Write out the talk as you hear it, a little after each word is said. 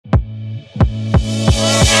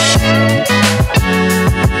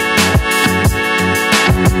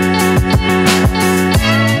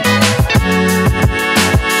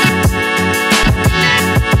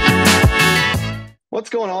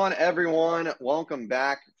Welcome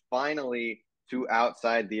back finally to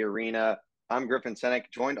Outside the Arena. I'm Griffin Senyek,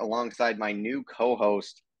 joined alongside my new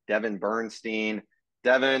co-host, Devin Bernstein.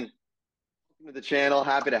 Devin, welcome to the channel.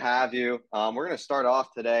 Happy to have you. We're going to start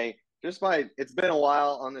off today it's been a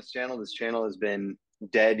while on this channel. This channel has been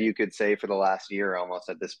dead, you could say, for the last year almost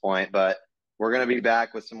at this point, but we're going to be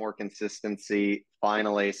back with some more consistency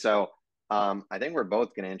finally. I think we're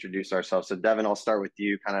both going to introduce ourselves. So Devin, I'll start with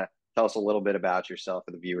you. Kind of tell us a little bit about yourself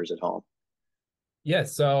for the viewers at home.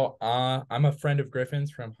 I'm a friend of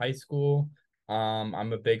Griffin's from high school.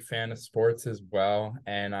 I'm a big fan of sports as well,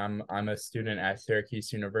 and I'm a student at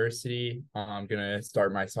Syracuse University. I'm gonna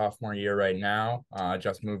start my sophomore year right now.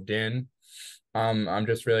 Just moved in. I'm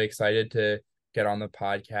just really excited to get on the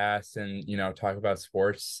podcast and talk about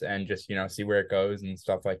sports and just see where it goes and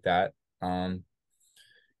stuff like that.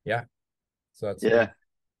 Yeah, so that's Yeah. me.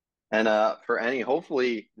 And for any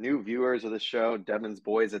hopefully new viewers of the show, Devin's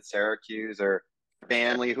boys at Syracuse or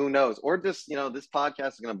family, who knows? Or just, this podcast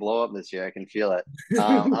is going to blow up this year. I can feel it.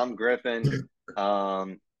 I'm Griffin.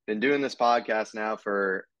 Been doing this podcast now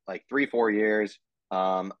for like 3-4 years.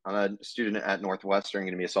 I'm a student at Northwestern,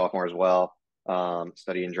 going to be a sophomore as well,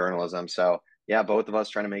 studying journalism. So, yeah, both of us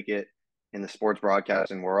trying to make it in the sports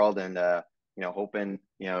broadcasting world and, hoping,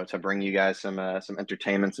 to bring you guys some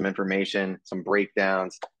entertainment, some information, some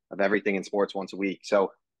breakdowns of everything in sports once a week.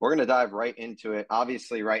 So we're going to dive right into it.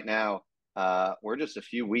 Obviously, right now, we're just a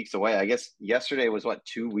few weeks away. I guess yesterday was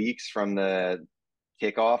 2 weeks from the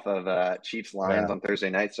kickoff of Chiefs Lions Yeah. on Thursday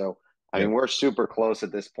night. So, I mean, Yep. we're super close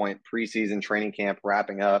at this point. Preseason training camp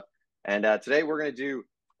wrapping up. And today we're going to do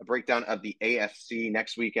a breakdown of the AFC.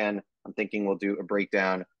 Next weekend, I'm thinking we'll do a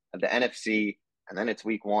breakdown of the NFC, and then it's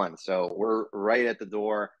week one. So we're right at the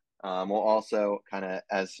door. We'll also kind of,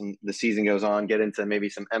 as the season goes on, get into maybe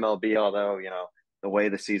some MLB, although, the way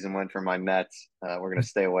the season went for my Mets, we're going to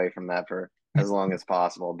stay away from that for as long as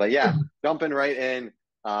possible. But yeah, jumping right in,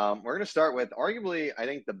 we're going to start with arguably, I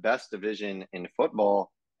think, the best division in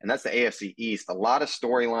football, and that's the AFC East. A lot of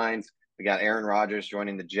storylines. We got Aaron Rodgers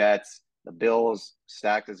joining the Jets, the Bills,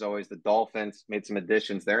 stacked as always. The Dolphins made some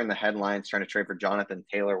additions. They're in the headlines trying to trade for Jonathan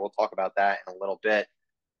Taylor. We'll talk about that in a little bit.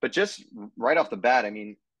 But just right off the bat, I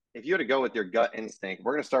mean, if you had to go with your gut instinct,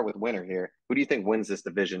 we're going to start with winner here. Who do you think wins this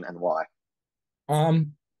division and why?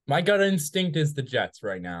 Um, my gut instinct is the Jets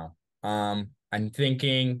right now. I'm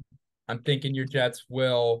thinking your Jets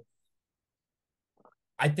will.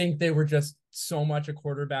 I think they were just so much a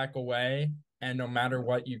quarterback away, and no matter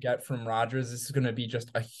what you get from Rodgers, this is going to be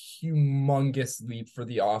just a humongous leap for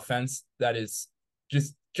the offense that is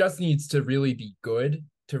just needs to really be good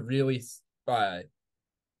to really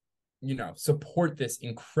support this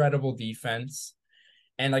incredible defense.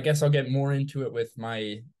 And I guess I'll get more into it with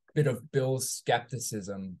my bit of Bill's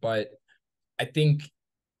skepticism, but I think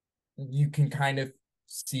you can kind of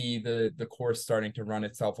see the course starting to run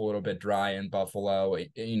itself a little bit dry in Buffalo,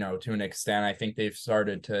 to an extent. I think they've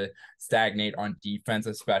started to stagnate on defense,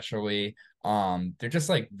 especially. They're just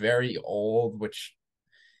like very old, which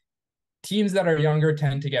teams that are younger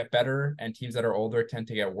tend to get better and teams that are older tend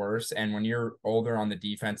to get worse. And when you're older on the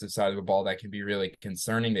defensive side of the ball, that can be really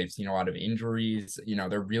concerning. They've seen a lot of injuries.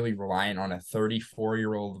 They're really reliant on a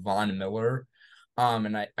 34-year-old Von Miller.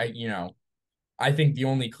 And I think the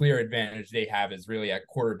only clear advantage they have is really at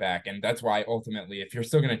quarterback. And that's why ultimately, if you're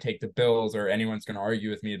still going to take the Bills or anyone's going to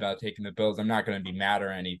argue with me about taking the Bills, I'm not going to be mad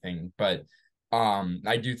or anything. But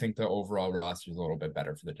I do think the overall roster is a little bit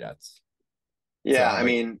better for the Jets. So Yeah, how I about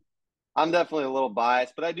mean, I'm definitely a little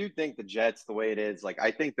biased, but I do think the Jets, the way it is, like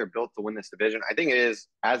I think they're built to win this division. I think it is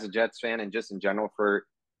as a Jets fan and just in general for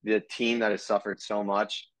the team that has suffered so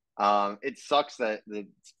much. It sucks that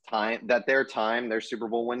their Super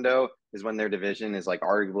Bowl window is when their division is like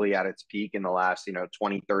arguably at its peak in the last,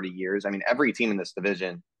 20, 30 years. I mean, every team in this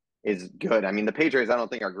division is good. I mean, the Patriots I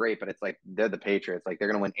don't think are great, but it's like they're the Patriots. Like they're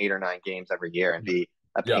gonna win 8 or 9 games every year and yeah. be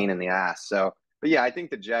a Yeah. pain in the ass. So but yeah, I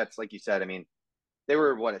think the Jets, like you said, I mean, they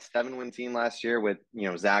were a 7-win team last year with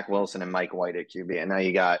Zach Wilson and Mike White at QB, and now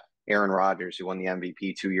you got Aaron Rodgers who won the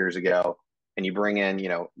MVP 2 years ago, and you bring in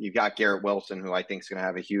you got Garrett Wilson who I think is going to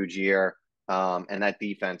have a huge year, and that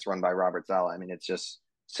defense run by Robert Saleh. I mean, it's just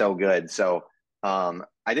so good. So I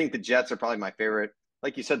think the Jets are probably my favorite.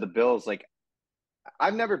 Like you said, the Bills. Like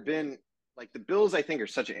I've never been like the Bills. I think are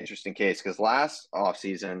such an interesting case because last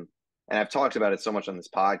offseason, and I've talked about it so much on this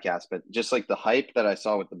podcast, but just like the hype that I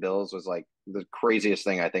saw with the Bills was like the craziest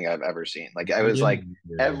thing I think I've ever seen. Like I was like Really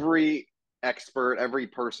weird. every expert, every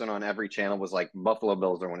person on every channel was like Buffalo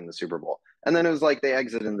Bills are winning the Super Bowl. And then it was like they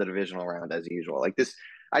exited in the divisional round as usual. Like this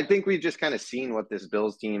I think we've just kind of seen what this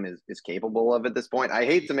Bills team is capable of at this point. I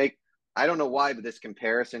hate to make I don't know why, but this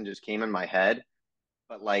comparison just came in my head.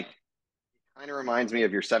 But like, kind of reminds me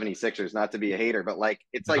of your 76ers, not to be a hater, but like,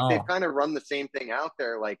 it's like they've No. kind of run the same thing out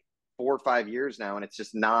there like 4 or 5 years now. And it's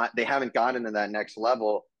just not, they haven't gotten to that next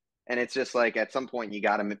level. And it's just like, at some point you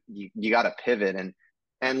got to pivot.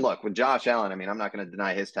 And look, with Josh Allen, I mean, I'm not going to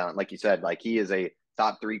deny his talent. Like you said, like he is a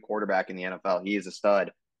top 3 quarterback in the NFL. He is a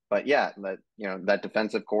stud. But yeah, that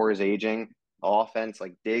defensive core is aging. Offense,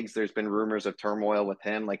 like Diggs, there's been rumors of turmoil with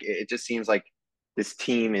him. Like it just seems like this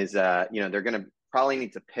team is, they're going to probably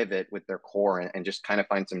need to pivot with their core and just kind of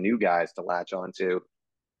find some new guys to latch onto.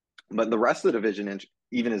 But the rest of the division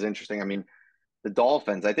even is interesting. I mean, the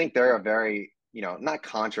Dolphins, I think they're a very, not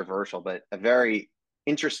controversial, but a very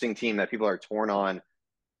interesting team that people are torn on.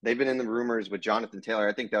 They've been in the rumors with Jonathan Taylor.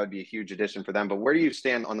 I think that would be a huge addition for them. But where do you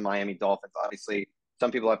stand on the Miami Dolphins? Obviously,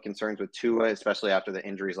 some people have concerns with Tua, especially after the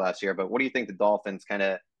injuries last year. But what do you think the Dolphins kind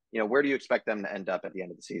of, where do you expect them to end up at the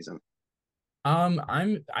end of the season?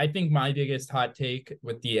 I think my biggest hot take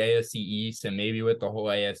with the AFC East and maybe with the whole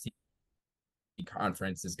AFC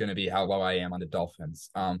conference is going to be how low I am on the Dolphins.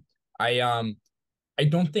 I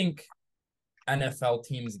don't think NFL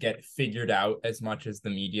teams get figured out as much as the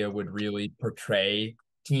media would really portray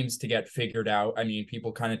teams to get figured out. I mean,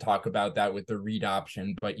 people kind of talk about that with the read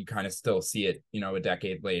option, but you kind of still see it, a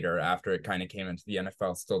decade later after it kind of came into the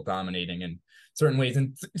NFL, still dominating in certain ways.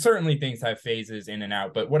 And certainly things have phases in and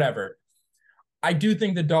out, but whatever. I do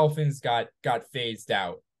think the Dolphins got phased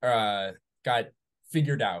out, got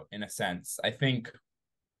figured out in a sense. I think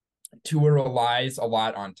Tua relies a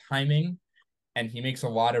lot on timing, and he makes a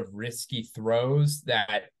lot of risky throws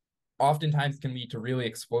that oftentimes can lead to really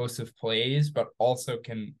explosive plays, but also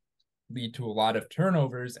can lead to a lot of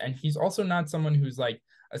turnovers. And he's also not someone who's like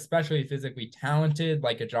especially physically talented,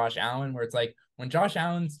 like a Josh Allen, where it's like when Josh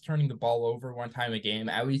Allen's turning the ball over one time a game,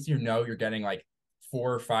 at least you're getting like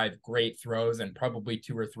 4 or 5 great throws and probably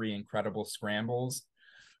 2 or 3 incredible scrambles.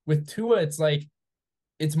 With Tua, it's like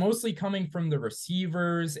it's mostly coming from the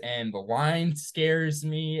receivers, and the line scares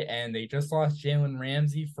me. And they just lost Jalen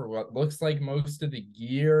Ramsey for what looks like most of the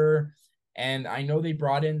year. And I know they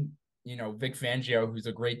brought in, Vic Fangio, who's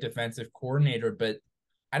a great defensive coordinator, but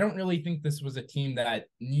I don't really think this was a team that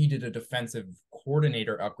needed a defensive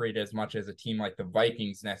coordinator upgrade as much as a team like the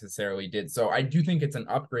Vikings necessarily did. So I do think it's an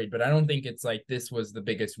upgrade, but I don't think it's like this was the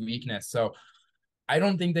biggest weakness. So I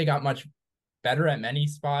don't think they got much better at many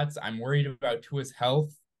spots. I'm worried about Tua's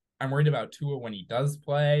health. I'm worried about Tua when he does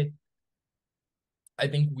play. I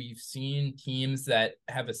think we've seen teams that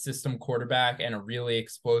have a system quarterback and a really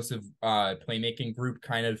explosive playmaking group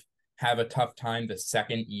kind of have a tough time the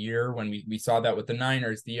second year. When we saw that with the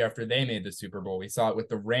Niners the year after they made the Super Bowl. We saw it with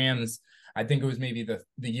the Rams. I think it was maybe the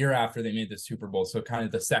year after they made the Super Bowl. So kind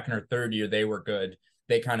of the second or third year they were good.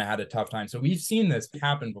 They kind of had a tough time. So we've seen this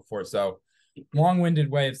happen before. So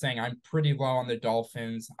long-winded way of saying I'm pretty low on the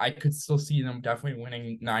Dolphins. I could still see them definitely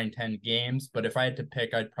winning 9-10 games, but if I had to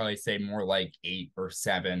pick, I'd probably say more like 8 or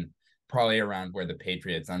 7, probably around where the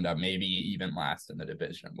Patriots end up, maybe even last in the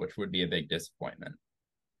division, which would be a big disappointment.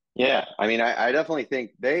 Yeah, I mean, I definitely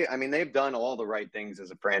think they've done all the right things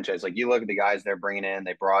as a franchise. Like you look at the guys they're bringing in,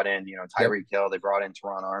 they brought in, Yep. Tyreek Hill, they brought in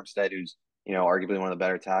Teron Armstead, who's, arguably one of the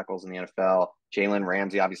better tackles in the NFL. Jalen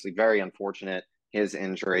Ramsey, obviously very unfortunate, his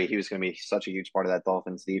injury. He was going to be such a huge part of that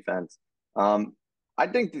Dolphins defense. I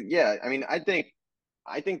think, yeah, I mean, I think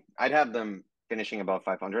I'd have them finishing above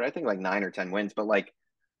 500. I think like 9 or 10 wins, but like,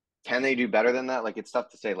 can they do better than that? Like, it's tough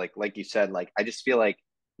to say. Like you said, like I just feel like,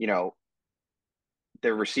 you know,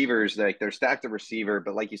 their receivers, like they're stacked at receiver,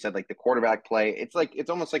 but like you said, like the quarterback play, it's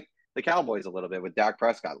almost like the Cowboys a little bit with Dak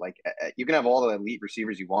Prescott. Like you can have all the elite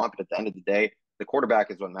receivers you want, but at the end of the day, the quarterback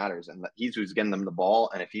is what matters, and he's who's getting them the ball.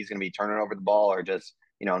 And if he's going to be turning over the ball or just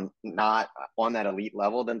not on that elite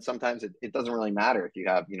level, then sometimes it doesn't really matter if you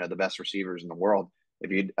have the best receivers in the world. If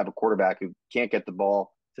you have a quarterback who can't get the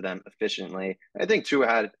ball to them efficiently, I think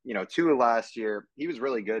Tua last year, he was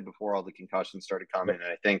really good before all the concussions started coming,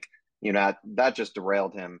 and I think that just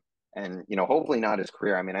derailed him, and hopefully not his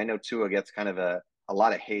career. I mean, I know Tua gets kind of a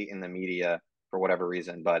lot of hate in the media for whatever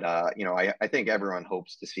reason, but I think everyone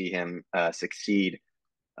hopes to see him succeed.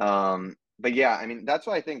 But yeah, I mean, that's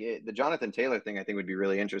why I think the Jonathan Taylor thing I think would be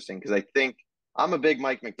really interesting, because I think I'm a big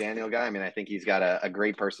Mike McDaniel guy. I mean, I think he's got a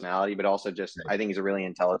great personality, but also just Right. I think he's a really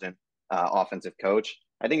intelligent offensive coach.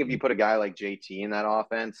 I think if you put a guy like JT in that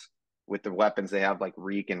offense with the weapons they have, like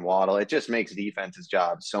Reek and Waddle, it just makes defense's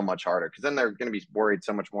job so much harder, because then they're going to be worried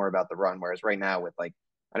so much more about the run. Whereas right now with like,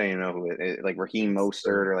 I don't even know who like Raheem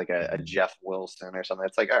Mostert or like a Jeff Wilson or something,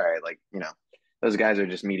 it's like, all right, like, those guys are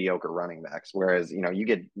just mediocre running backs. Whereas, you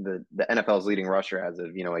get the NFL's leading rusher as of,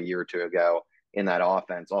 a year or two ago. in that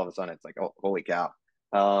offense, all of a sudden it's like, oh, holy cow.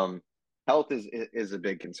 Um, Health is a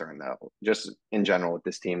big concern though, just in general with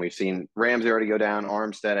this team. We've seen Ramsey already go down.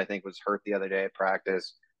 Armstead, I think, was hurt the other day at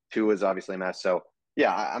practice. Tua is obviously a mess. So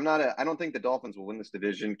yeah, I don't think the Dolphins will win this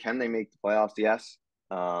division. Can they make the playoffs? Yes.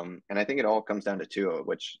 And I think it all comes down to Tua,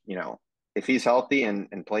 which, if he's healthy and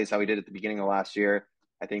plays how he did at the beginning of last year,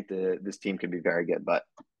 I think this team could be very good. But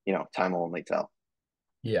time will only tell.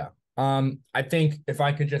 Yeah. I think if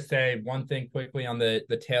I could just say one thing quickly on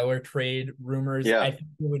the Taylor trade rumors, Yeah, I think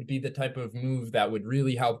it would be the type of move that would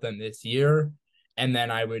really help them this year. And then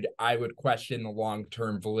I would question the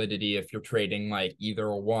long-term validity if you're trading like either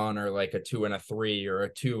a 1 or like a 2 and a 3 or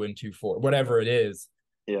a 2 and 2 4, whatever it is.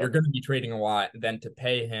 yeah, You're going to be trading a lot. Then to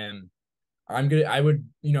pay him, I would,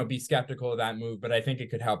 be skeptical of that move, but I think it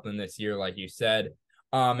could help them this year, like you said.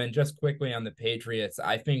 And just quickly on the Patriots,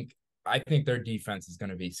 I think their defense is going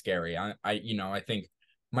to be scary. I think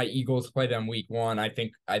my Eagles play them week 1. I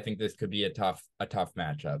think this could be a tough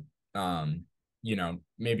matchup.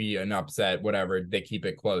 Maybe an upset, whatever. They keep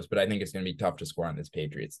it close, but I think it's going to be tough to score on this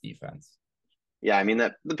Patriots defense. yeah. I mean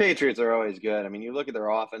that the Patriots are always good. I mean, you look at their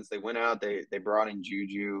offense; they went out, they brought in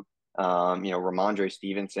Juju. Ramondre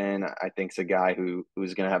Stevenson, I think, is a guy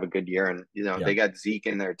who's going to have a good year, and Yeah. they got Zeke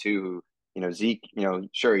in there too. Zeke,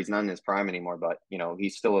 sure he's not in his prime anymore, but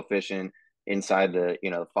he's still efficient inside the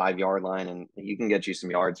 5 yard line, and he can get you some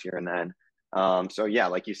yards here and then. So yeah,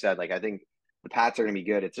 like you said, like I think the Pats are going to be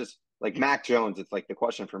good. It's just like Mac Jones. It's like the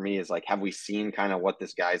question for me is like, have we seen kind of what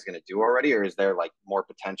this guy is going to do already, or is there like more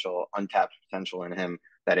potential, untapped potential in him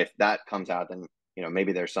that if that comes out, then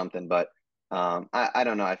maybe there's something, but. I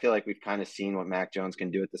don't know. I feel like we've kind of seen what Mac Jones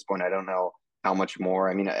can do at this point. I don't know how much more.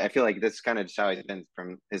 I mean, I feel like this is kind of just how he's been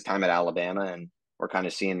from his time at Alabama, and we're kind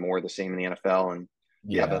of seeing more of the same in the NFL. And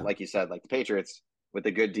yeah, but Yeah. like you said, like the Patriots with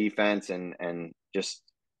a good defense and just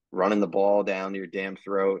running the ball down your damn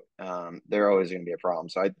throat, they're always going to be a problem.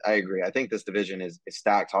 So I agree. I think this division is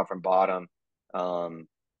stacked top from bottom.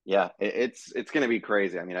 Yeah, it's going to be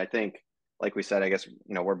crazy. I mean, I think like we said, I guess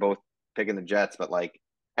we're both picking the Jets, but like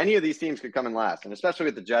any of these teams could come in last, and especially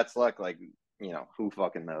with the Jets' luck, like who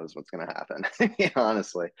fucking knows what's gonna happen?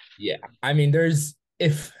 Honestly, Yeah. I mean,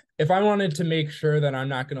 if I wanted to make sure that I'm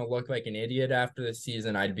not going to look like an idiot after the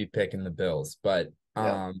season, I'd be picking the Bills. But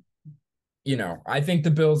yeah, I think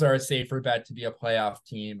the Bills are a safer bet to be a playoff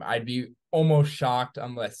team. I'd be almost shocked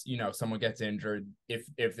unless, someone gets injured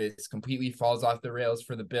if this completely falls off the rails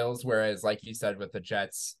for the Bills. Whereas, like you said, with the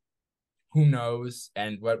Jets, who knows?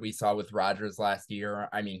 And what we saw with Rodgers last year,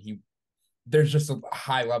 I mean, there's just a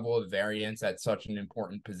high level of variance at such an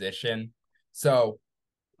important position. So,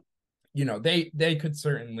 they could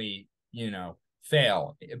certainly,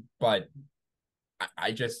 fail, but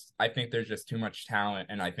I think there's just too much talent,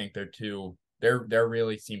 and I think they're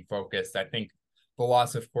really team focused. I think the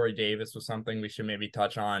loss of Corey Davis was something we should maybe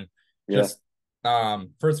touch on. yeah, Just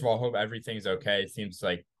first of all, hope everything's okay. It seems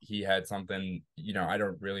like he had something, I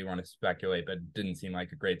don't really want to speculate, but it didn't seem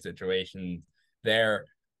like a great situation there.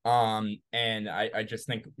 And I just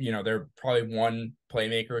think, they're probably one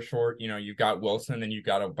playmaker short. You've got Wilson and you've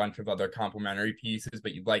got a bunch of other complementary pieces,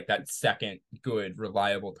 but you'd like that second good,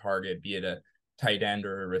 reliable target, be it a tight end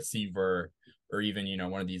or a receiver, or even,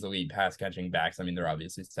 one of these elite pass catching backs. I mean, they're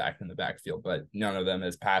obviously stacked in the backfield, but none of them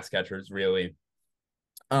as pass catchers really.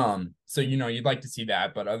 So you'd like to see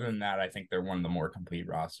that, but other than that, I think they're one of the more complete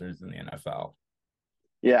rosters in the NFL.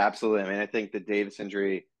 yeah, absolutely. I mean, I think the Davis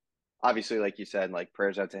injury, obviously, like you said, like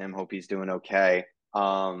prayers out to him. Hope he's doing okay.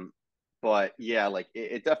 But yeah, like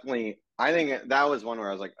it definitely. I think that was one where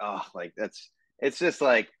I was like, oh, like it's just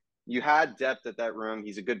like you had depth at that room.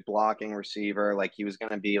 He's a good blocking receiver. Like he was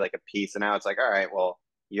going to be like a piece, and now it's like, all right, well,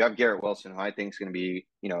 you have Garrett Wilson, who I think is going to be,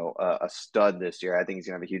 a stud this year. I think he's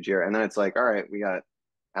going to have a huge year. And then it's like, all right, we got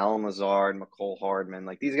Alan Lazard, McCole Hardman.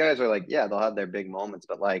 Like these guys are like, yeah, they'll have their big moments,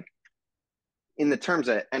 but like in the terms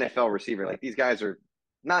of NFL receiver, like these guys are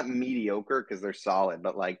not mediocre because they're solid,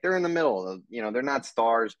 but like they're in the middle of, they're not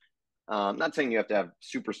stars. Not saying you have to have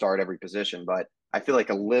superstar at every position, but I feel like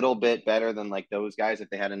a little bit better than like those guys. If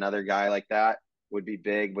they had another guy like that, would be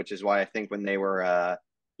big. Which is why I think when they were,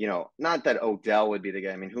 not that Odell would be the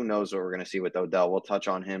guy. I mean, who knows what we're going to see with Odell? We'll touch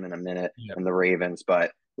on him in a minute Yeah. and the Ravens,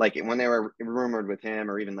 but like when they were rumored with him,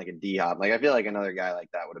 or even like a D Hop, like I feel like another guy like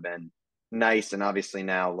that would have been nice. And obviously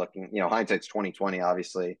now looking, hindsight's 2020,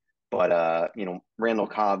 obviously, but Randall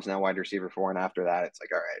Cobb's now wide receiver 4, and after that, it's like,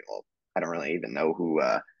 all right, well, I don't really even know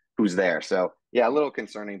who's there. So yeah, a little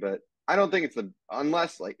concerning, but I don't think it's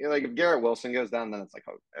unless like if Garrett Wilson goes down, then it's like,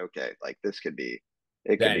 oh, okay, like it could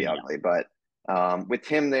Then be yeah. ugly. But with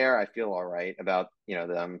him there, I feel all right about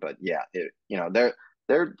them. But yeah,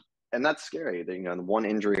 they're and that's scary. You know, the one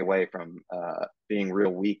injury away from being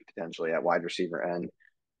real weak potentially at wide receiver, and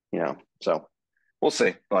so we'll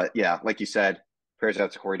see. But yeah, like you said, prayers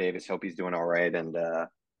out to Corey Davis. Hope he's doing all right, and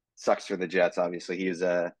sucks for the Jets. Obviously, he's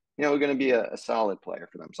going to be a solid player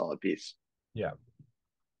for them, solid piece. Yeah.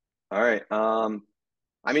 All right.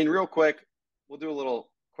 I mean, real quick, we'll do a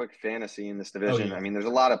little quick fantasy in this Oh division. yeah. I mean, there's a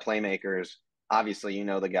lot of playmakers. Obviously,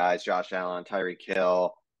 the guys: Josh Allen, Tyreek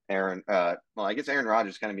Hill, Aaron. Well, I guess Aaron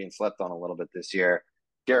Rodgers kind of being slept on a little bit this year.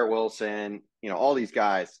 Garrett Wilson. All these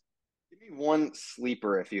guys. Give me one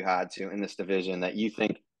sleeper if you had to in this division that you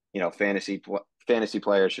think fantasy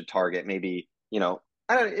players should target. Maybe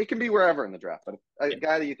I don't. It can be wherever in the draft, but a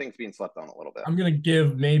guy that you think is being slept on a little bit. I'm gonna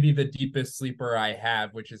give maybe the deepest sleeper I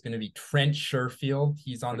have, which is gonna be Trent Sherfield.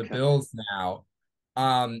 He's on the Okay. Bills now.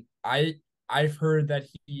 I've heard that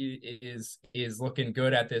he is looking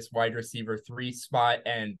good at this wide receiver 3 spot,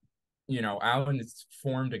 and Allen has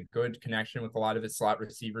formed a good connection with a lot of his slot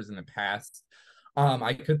receivers in the past.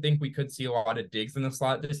 I could think we could see a lot of Diggs in the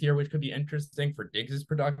slot this year, which could be interesting for Diggs'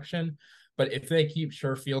 production. But if they keep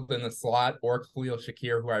Sherfield in the slot or Khalil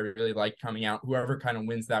Shakir, who I really like coming out, whoever kind of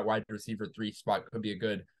wins that wide receiver 3 spot could be a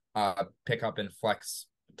good pickup and flex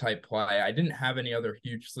type play. I didn't have any other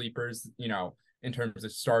huge sleepers, in terms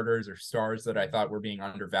of starters or stars that I thought were being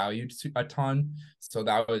undervalued a ton. So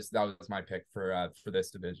that was my pick for this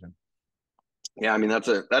division. Yeah, I mean that's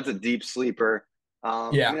a deep sleeper. I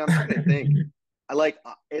Yeah. mean, I'm trying to think.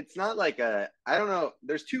 It's not like I don't know.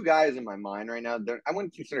 There's two guys in my mind right now. I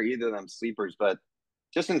wouldn't consider either of them sleepers, but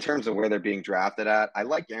just in terms of where they're being drafted at, I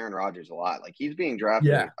like Aaron Rodgers a lot. Like he's being drafted,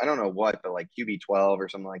 Yeah. I don't know what, but like QB 12 or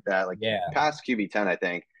something like that, like Yeah. past QB 10, I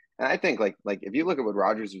think. And I think like if you look at what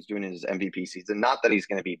Rodgers was doing in his MVP season, not that he's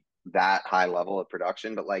going to be that high level of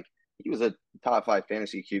production, but like he was a top 5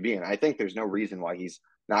 fantasy QB, and I think there's no reason why he's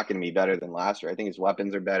not going to be better than last year. I think his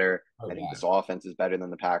weapons are better. Oh I think yeah. this offense is better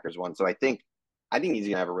than the Packers one. So I think he's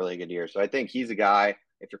gonna have a really good year. So I think he's a guy.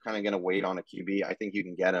 If you're kind of gonna wait on a QB, I think you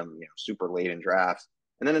can get him, super late in drafts.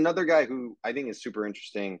 And then another guy who I think is super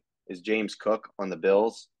interesting is James Cook on the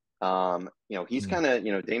Bills. He's kind of,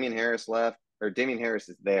 Damian Harris left, or Damian Harris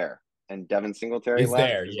is there, and Devin Singletary Is left,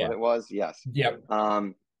 there? is what Yeah. it was. Yes. Yep.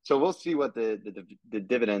 So we'll see what the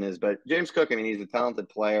dividend is. But James Cook, I mean, he's a talented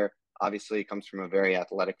player. Obviously, he comes from a very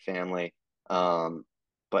athletic family.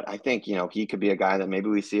 But I think, he could be a guy that maybe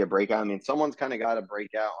we see a breakout. I mean, someone's kind of got to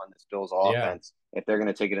break out on this Bills Yeah. offense if they're going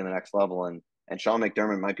to take it to the next level. And Sean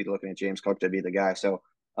McDermott might be looking at James Cook to be the guy. So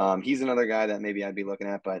he's another guy that maybe I'd be looking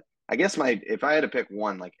at. But I guess if I had to pick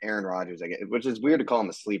one, like Aaron Rodgers, which is weird to call him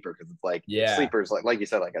a sleeper because it's like Yeah. sleepers, like you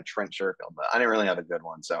said, like a Trent Sherfield. But I didn't really have a good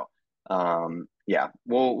one. So yeah,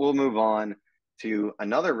 we'll move on to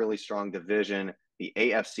another really strong division, the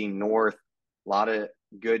AFC North. A lot of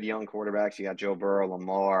good young quarterbacks. You got Joe Burrow,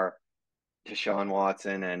 Lamar, Deshaun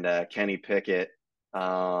Watson, and Kenny Pickett.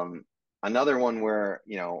 Another one where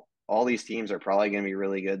all these teams are probably going to be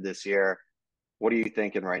really good this year. What are you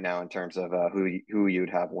thinking right now in terms of who you'd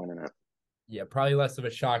have winning it? Yeah, probably less of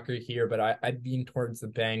a shocker here, but I'd lean towards the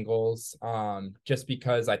Bengals, just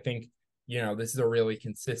because I think, this is a really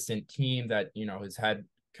consistent team that, has had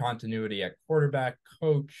continuity at quarterback,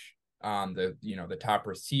 coach, the top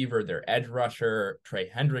receiver, their edge rusher, Trey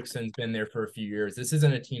Hendrickson's been there for a few years. This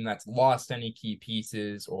isn't a team that's lost any key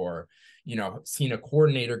pieces or, seen a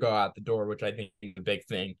coordinator go out the door, which I think is a big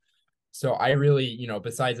thing. So I really,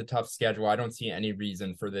 besides a tough schedule, I don't see any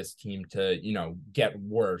reason for this team to, get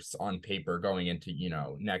worse on paper going into,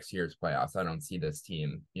 next year's playoffs. I don't see this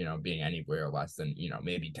team, being anywhere less than,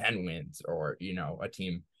 maybe 10 wins or, a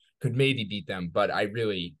team could maybe beat them. But I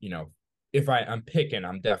really, if I'm picking,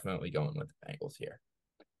 I'm definitely going with the Bengals here.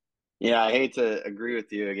 Yeah, I hate to agree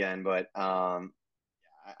with you again, but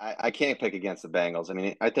I can't pick against the Bengals. I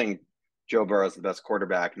mean, I think Joe Burrow is the best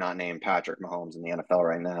quarterback, not named Patrick Mahomes in the NFL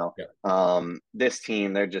right now. Yeah. This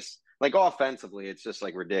team, they're just like offensively, it's just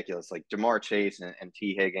like ridiculous. Like Jamar Chase and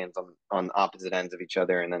T. Higgins on opposite ends of each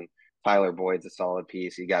other, and then Tyler Boyd's a solid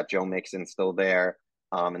piece. You got Joe Mixon still there,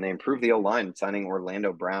 and they improved the O line signing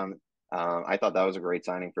Orlando Brown. I thought that was a great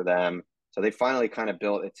signing for them. So they finally kind of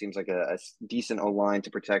built, it seems like a decent O line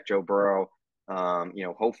to protect Joe Burrow.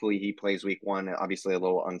 Hopefully he plays week 1. Obviously, a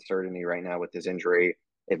little uncertainty right now with his injury.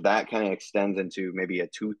 If that kind of extends into maybe a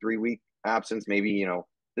 2-3 week absence, maybe,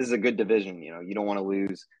 this is a good division. You don't want to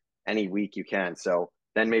lose any week you can. So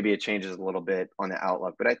then maybe it changes a little bit on the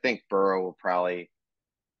outlook. But I think Burrow will probably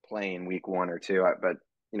play in week 1 or 2. But,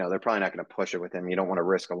 they're probably not going to push it with him. You don't want to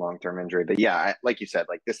risk a long term injury. But yeah, like you said,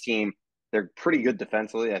 like this team, they're pretty good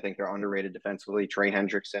defensively. I think they're underrated defensively. Trey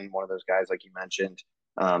Hendrickson, one of those guys, like you mentioned.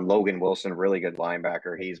 Logan Wilson, really good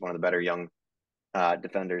linebacker. He's one of the better young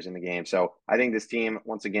defenders in the game. So I think this team,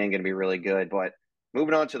 once again, going to be really good. But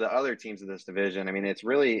moving on to the other teams of this division, I mean, it's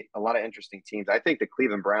really a lot of interesting teams. I think the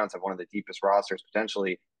Cleveland Browns have one of the deepest rosters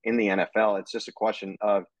potentially in the NFL. It's just a question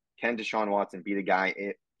of, can Deshaun Watson be the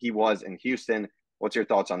guy he was in Houston? What's your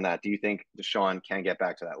thoughts on that? Do you think Deshaun can get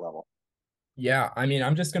back to that level? Yeah, I mean,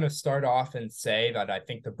 I'm just gonna start off and say that I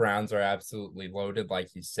think the Browns are absolutely loaded,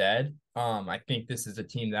 like you said. I think this is a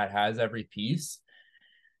team that has every piece.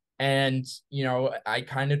 And, I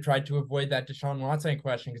kind of tried to avoid that Deshaun Watson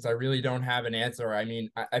question because I really don't have an answer. I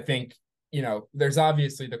mean, I think, there's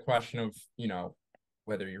obviously the question of,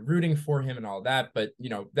 whether you're rooting for him and all that, but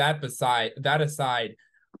that aside,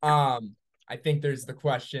 I think there's the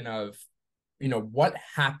question of, what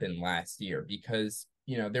happened last year, because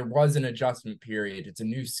there was an adjustment period. It's a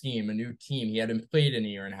new scheme, a new team. He hadn't played in a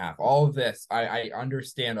year and a half. All of this, I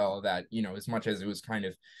understand all of that, as much as it was kind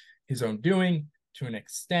of his own doing to an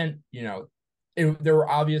extent. There were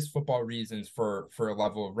obvious football reasons for a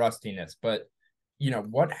level of rustiness, but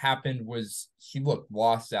what happened was he looked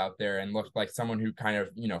lost out there and looked like someone who kind of,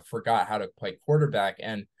 forgot how to play quarterback.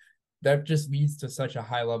 And that just leads to such a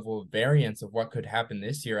high level of variance of what could happen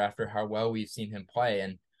this year after how well we've seen him play.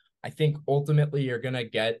 And I think ultimately you're going to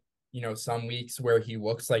get, some weeks where he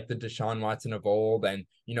looks like the Deshaun Watson of old, and,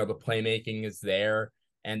 the playmaking is there,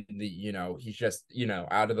 and he's just,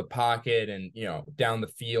 out of the pocket and, down the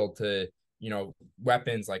field to,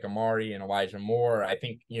 weapons like Amari and Elijah Moore. I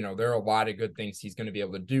think, there are a lot of good things he's going to be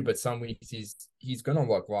able to do, but some weeks he's going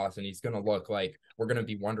to look lost, and he's going to look like we're going to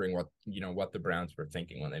be wondering what the Browns were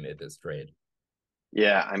thinking when they made this trade.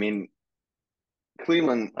 Yeah, I mean,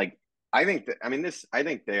 Cleveland, like, I think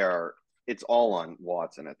they are, it's all on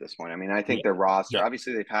Watson at this point. I mean, I think their roster, Yeah.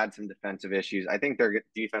 obviously they've had some defensive issues. I think their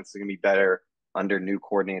defense is going to be better under new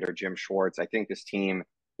coordinator Jim Schwartz. I think this team,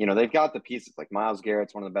 they've got the pieces like Myles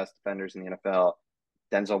Garrett's one of the best defenders in the NFL.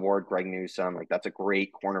 Denzel Ward, Greg Newsome, like that's a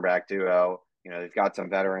great cornerback duo. They've got some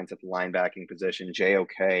veterans at the linebacking position.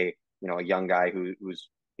 JOK, a young guy who's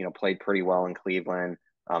played pretty well in Cleveland.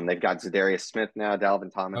 They've got Zadarius Smith now, Dalvin That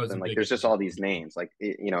was a Tomlinson. Like, big there's just all these names. Like,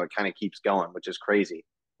 it kind of keeps going, which is crazy.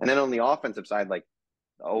 And then on the offensive side, like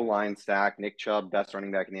the O line stack, Nick Chubb, best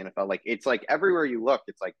running back in the NFL. Like, it's like everywhere you look,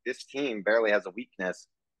 it's like this team barely has a weakness.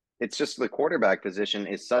 It's just the quarterback position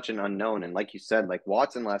is such an unknown. And like you said, like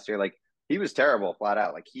Watson last year, like he was terrible flat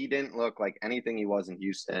out. Like he didn't look like anything he was in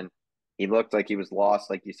Houston. He looked like he was lost,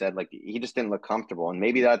 like you said. Like he just didn't look comfortable. And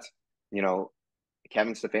maybe that's, you know,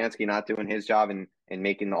 Kevin Stefanski not doing his job and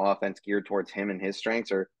making the offense geared towards him and his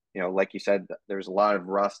strengths. Or, like you said, there's a lot of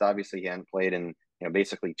rust. Obviously, he hadn't played in,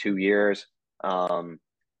 basically 2 years. It's all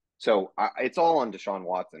on Deshaun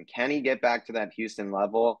Watson. Can he get back to that Houston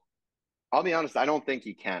level? I'll be honest, I don't think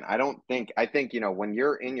he can. I think, when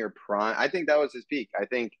you're in your prime, I think that was his peak.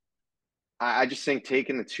 I just think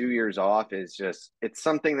taking the 2 years off is just, it's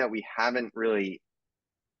something that we haven't really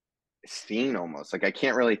seen almost. Like, I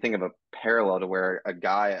can't really think of a parallel to where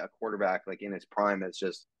a quarterback like in his prime has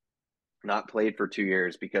just not played for 2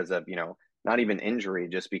 years because of, not even injury,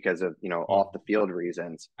 just because of, off the field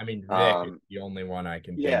reasons. I mean, Vic is the only one I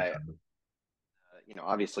can think Yeah, of.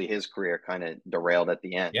 obviously his career kind of derailed at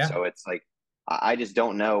the end. Yeah. So it's like, I just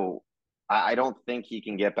don't know. I don't think he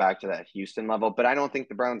can get back to that Houston level, but I don't think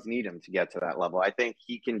the Browns need him to get to that level. I think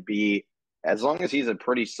he can be, as long as he's a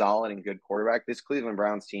pretty solid and good quarterback, this Cleveland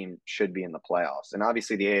Browns team should be in the playoffs. And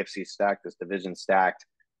obviously the AFC stacked, this division stacked,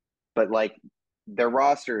 but like their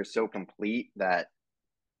roster is so complete that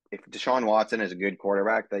if Deshaun Watson is a good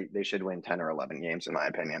quarterback, they should win 10 or 11 games, in my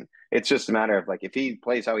opinion. It's just a matter of like, if he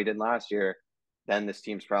plays how he did last year, then this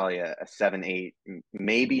team's probably a 7, 8,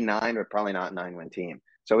 maybe 9, but probably not 9-win team.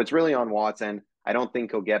 So it's really on Watson. I don't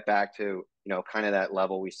think he'll get back to, kind of that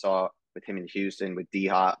level we saw with him in Houston with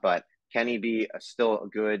D-Hop, but can he be still a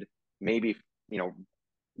good, maybe,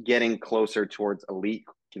 getting closer towards elite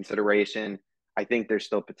consideration? I think there's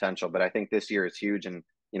still potential, but I think this year is huge. And,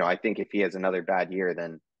 I think if he has another bad year,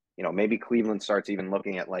 then, maybe Cleveland starts even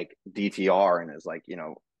looking at like DTR and is like,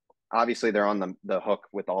 obviously they're on the hook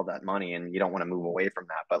with all that money and you don't want to move away from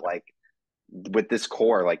that. But like with this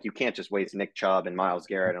core, like you can't just waste Nick Chubb and Myles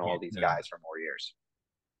Garrett and all these No, guys for more years.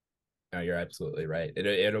 no, you're absolutely right.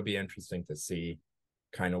 It'll be interesting to see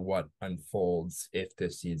kind of what unfolds if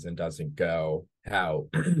this season doesn't go how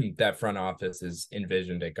that front office is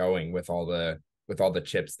envisioned it going with all the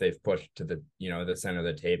chips they've pushed to the the center of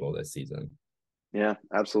the table this season. Yeah,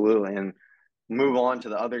 absolutely. And move on to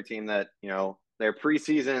the other team that, their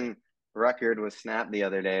preseason record was snapped the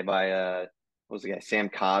other day by what was the guy, Sam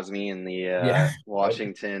Cosmi and the Yeah.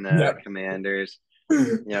 Washington Yep. Commanders.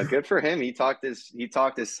 Good for him. He talked his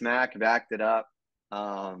smack, backed it up.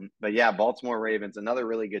 But yeah, Baltimore Ravens, another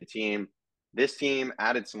really good team. This team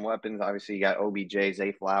added some weapons. Obviously, you got OBJ,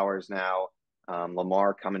 Zay Flowers now,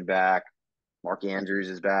 Lamar coming back, Mark Andrews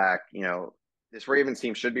is back. This Ravens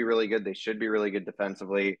team should be really good. They should be really good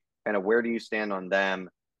defensively. Kind of where do you stand on them?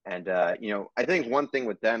 And I think one thing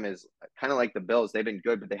with them is kind of like the Bills. They've been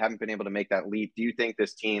good, but they haven't been able to make that leap. Do you think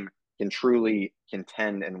this team can truly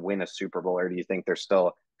contend and win a Super Bowl, or do you think they're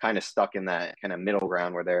still kind of stuck in that kind of middle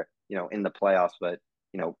ground where they're in the playoffs, but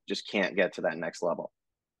just can't get to that next level?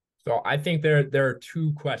 So I think there are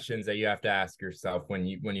two questions that you have to ask yourself when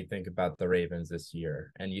you think about the Ravens this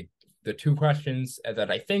year. And the two questions that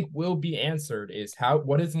I think will be answered is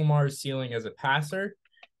what is Lamar's ceiling as a passer,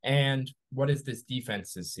 and what is this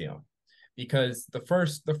defense's ceiling? Because the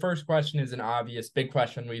first question is an obvious big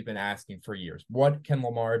question we've been asking for years. What can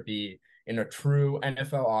Lamar be in a true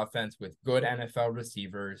NFL offense with good NFL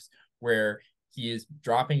receivers, where he is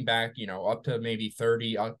dropping back, up to maybe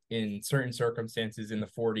 30 in certain circumstances in the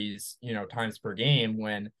 40s, times per game,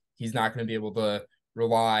 when he's not going to be able to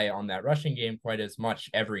rely on that rushing game quite as much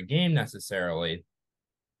every game necessarily.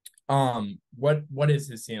 What is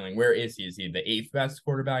his ceiling? Where is he? Is he the eighth best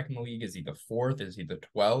quarterback in the league? Is he the fourth? Is he the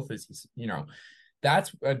 12th? Is he,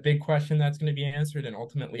 that's a big question that's going to be answered. And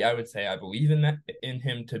ultimately, I would say I believe in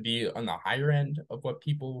him to be on the higher end of what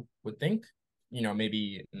people would think,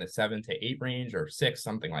 maybe in the 7 to 8 range or 6,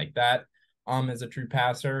 something like that, as a true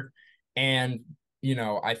passer. And,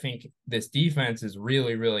 I think this defense is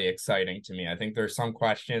really, really exciting to me. I think there's some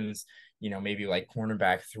questions, maybe like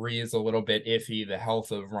cornerback 3 is a little bit iffy, the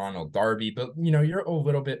health of Ronald Darby, but, you're a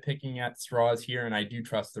little bit picking at straws here. And I do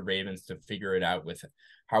trust the Ravens to figure it out with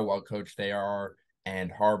how well coached they are.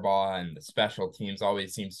 And Harbaugh and the special teams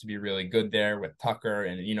always seems to be really good there with Tucker.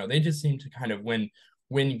 And, they just seem to kind of win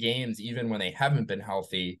games even when they haven't been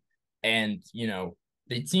healthy. And,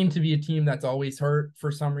 they seem to be a team that's always hurt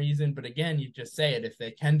for some reason. But again, you just say it, if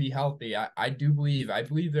they can be healthy, I believe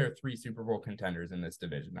there are 3 Super Bowl contenders in this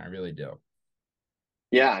division. I really do.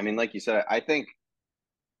 Yeah, I mean, like you said, I think,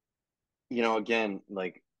 again,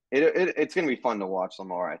 like it's going to be fun to watch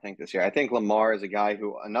Lamar, I think, this year. I think Lamar is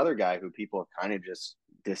another guy who people have kind of just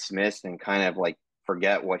dismissed and kind of like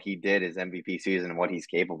forget what he did his MVP season and what he's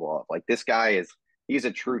capable of. Like this guy he's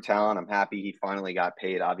a true talent. I'm happy he finally got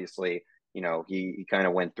paid. Obviously, he kind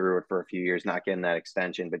of went through it for a few years, not getting that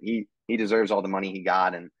extension, but he deserves all the money he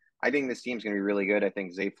got. And I think this team's going to be really good. I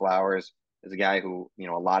think Zay Flowers is a guy who, a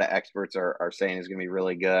lot of experts are saying is going to be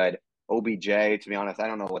really good. OBJ, to be honest, I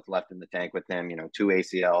don't know what's left in the tank with him. 2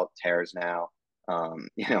 ACL tears now.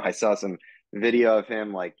 I saw some video of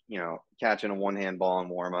him like, catching a one-hand ball in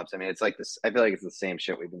warmups. I mean, it's like this. I feel like it's the same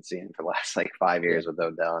shit we've been seeing for the last like 5 years with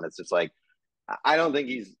Odell. And it's just like, I don't think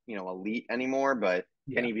he's, elite anymore, but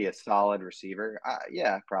can he be a solid receiver?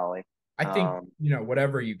 Yeah, probably. I think,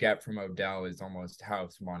 whatever you get from Odell is almost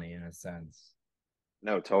house money in a sense.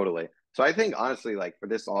 No, totally. So I think honestly, like for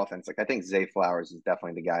this offense, like I think Zay Flowers is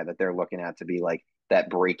definitely the guy that they're looking at to be like that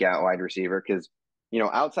breakout wide receiver. Because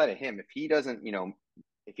outside of him, if he doesn't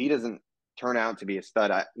turn out to be a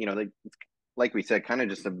stud, like we said, kind of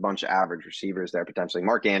just a bunch of average receivers there potentially.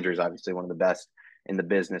 Mark Andrews, obviously one of the best in the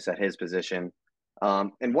business at his position.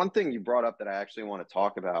 And one thing you brought up that I actually want to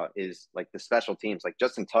talk about is like the special teams, like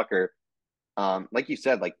Justin Tucker. Like you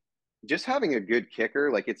said, like just having a good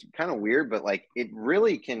kicker, like it's kind of weird, but like it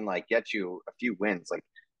really can like get you a few wins. Like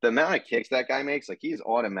the amount of kicks that guy makes, like he's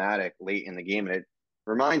automatic late in the game. And it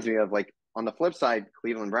reminds me of like on the flip side,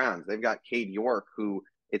 Cleveland Browns, they've got Cade York, who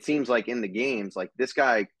it seems like in the games, like this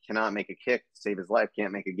guy cannot make a kick to save his life,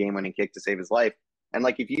 can't make a game winning kick to save his life. And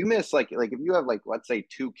like if you miss like if you have like let's say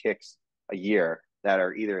 2 kicks a year that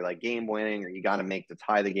are either like game winning or you got to make to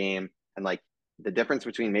tie the game, and like the difference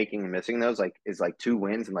between making and missing those like is like 2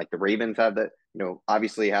 wins, and like the Ravens have that,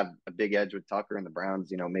 obviously have a big edge with Tucker, and the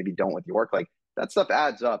Browns, maybe don't with York. Like that stuff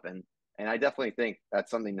adds up, and I definitely think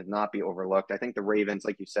that's something to not be overlooked. I think the Ravens,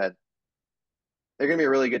 like you said, they're gonna be a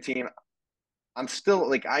really good team. I'm still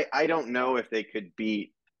like I don't know if they could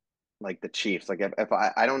beat like the Chiefs. Like if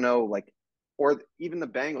I don't know, like, or even the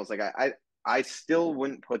Bengals. Like I still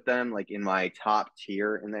wouldn't put them like in my top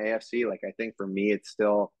tier in the AFC. Like I think for me it's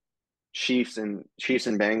still Chiefs and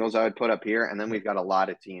Bengals I would put up here, and then we've got a lot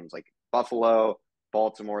of teams like Buffalo,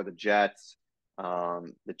 Baltimore, the Jets,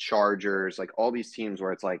 the Chargers, like all these teams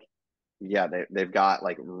where it's like, yeah, they've got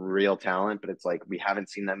like real talent, but it's like we haven't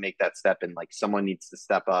seen them make that step, and like someone needs to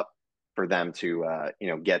step up for them to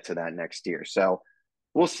get to that next year. So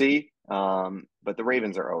we'll see. But the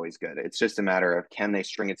Ravens are always good. It's just a matter of can they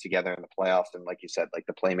string it together in the playoffs, and like you said, like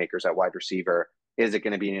the playmakers at wide receiver, is it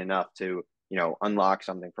going to be enough to unlock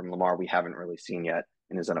something from Lamar we haven't really seen yet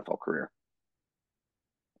in his NFL career?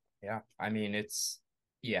 Yeah. I mean,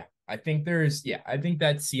 I think I think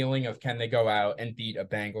that ceiling of can they go out and beat a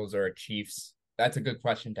Bengals or a Chiefs? That's a good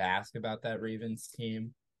question to ask about that Ravens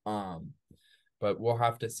team. Um, but we'll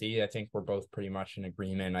have to see. I think we're both pretty much in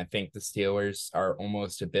agreement. I think the Steelers are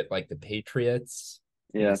almost a bit like the Patriots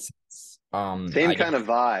in the Yeah. sense. Same I kind guess of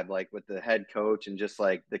vibe, like with the head coach and just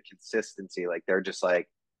like the consistency. Like they're just like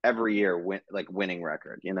every year winning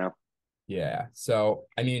record, you know? yeah. So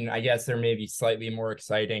I mean, I guess they're maybe slightly more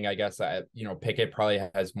exciting. I guess Pickett probably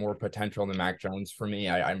has more potential than Mac Jones for me.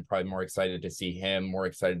 I'm probably more excited to see him, more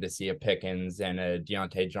excited to see a Pickens and a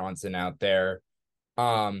Deontay Johnson out there.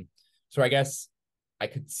 Um, so I guess I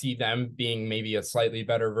could see them being maybe a slightly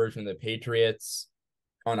better version of the Patriots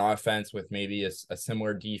on offense with maybe a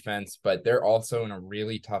similar defense, but they're also in a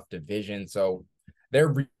really tough division. So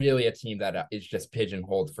they're really a team that is just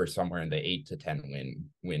pigeonholed for somewhere in the 8 to 10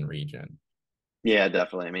 win region. Yeah,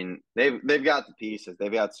 definitely. I mean, they've got the pieces.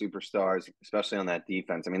 They've got superstars, especially on that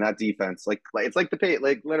defense. I mean, that defense, like it's like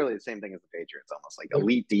like literally the same thing as the Patriots, almost like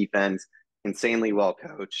elite defense, insanely well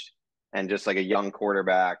coached, and just like a young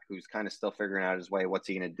quarterback who's kind of still figuring out his way. What's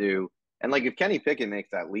he going to do? And like if Kenny Pickett makes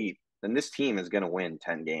that leap, then this team is going to win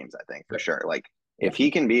 10 games. I think for sure. Like Yeah. if he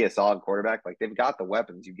can be a solid quarterback, like they've got the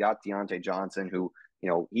weapons. You've got Deontay Johnson, who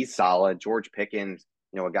he's solid. George Pickens,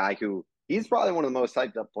 a guy who he's probably one of the most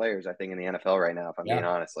hyped up players I think in the NFL right now. If I'm being Yeah.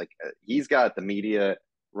 honest, like he's got the media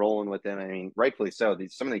rolling with him. I mean, rightfully so.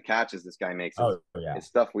 Some of the catches this guy makes Oh yeah. is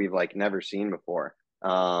stuff we've like never seen before.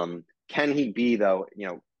 Can he be though?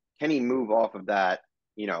 Can he move off of that?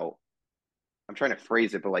 I'm trying to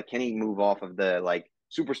phrase it, but like, can he move off of the like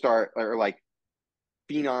superstar or like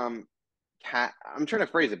phenom cat? I'm trying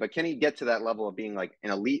to phrase it, but can he get to that level of being like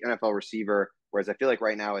an elite NFL receiver? Whereas I feel like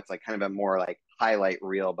right now it's like kind of a more like highlight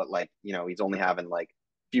reel, but like he's only having like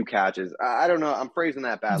few catches. I don't know. I'm phrasing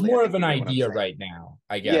that He's badly. I more think of an you get what I'm idea saying. right now,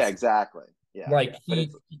 I Yeah, guess. exactly. Yeah, Like yeah. But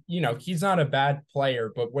it's he's not a bad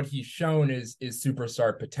player, but what he's shown is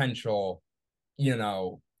superstar potential,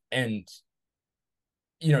 and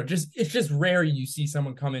just it's just rare you see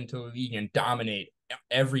someone come into the league and dominate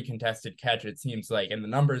every contested catch, it seems like, and the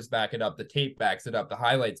numbers back it up, the tape backs it up, the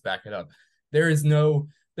highlights back it up. There's no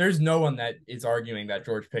one that is arguing that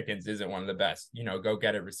George Pickens isn't one of the best, go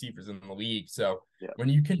get it receivers in the league. So yeah, when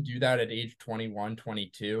you can do that at age 21,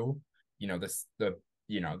 22, that's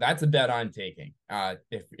a bet I'm taking.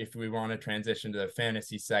 If we want to transition to the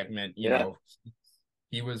fantasy segment, yeah,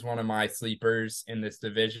 he was one of my sleepers in this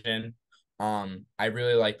division. I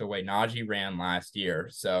really like the way Najee ran last year.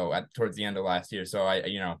 So towards the end of last year, so I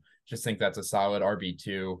just think that's a solid RB2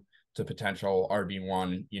 to potential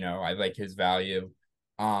RB1. I like his value.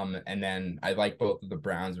 And then I like both of the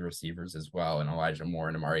Browns receivers as well, and Elijah Moore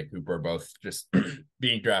and Amari Cooper, both just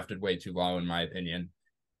being drafted way too low in my opinion,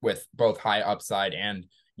 with both high upside and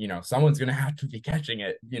someone's going to have to be catching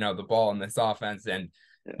it, the ball in this offense, and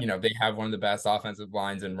yeah. they have one of the best offensive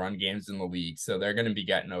lines and run games in the league, so they're going to be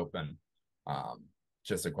getting open.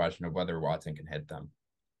 Just a question of whether Watson can hit them.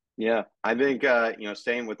 Yeah, I think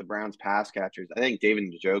staying with the Browns pass catchers, I think David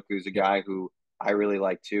Njoku is a Yeah. guy who I really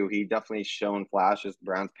like too. He definitely shown flashes. The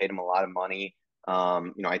Browns paid him a lot of money.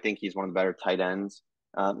 I think he's one of the better tight ends.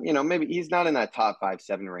 Maybe he's not in that top 5,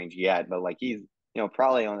 7 range yet, but like he's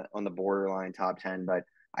probably on the borderline top 10. But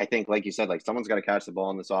I think, like you said, like someone's got to catch the ball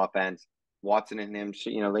in this offense. Watson and him,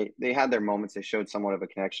 they had their moments. They showed somewhat of a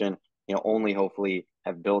connection. Only hopefully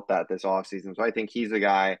have built that this offseason. So I think he's a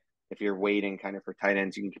guy if you're waiting kind of for tight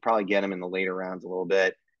ends, you can probably get him in the later rounds a little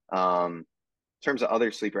bit. In terms of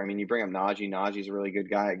other sleeper, I mean, you bring up Najee. Najee's a really good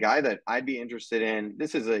guy, a guy that I'd be interested in.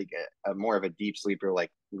 This is like a more of a deep sleeper, like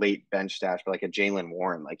late bench stash, but like a Jaylen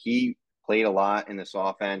Warren. Like he played a lot in this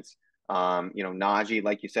offense. Najee,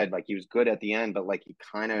 like you said, like he was good at the end, but like he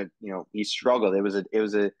kind of, he struggled. It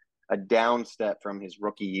was a down step from his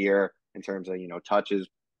rookie year in terms of touches,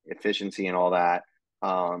 efficiency, and all that.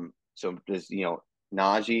 So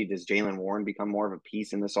Najee, does Jaylen Warren become more of a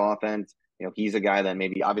piece in this offense? He's a guy that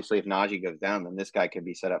maybe obviously if Najee goes down, then this guy could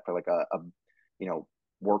be set up for like a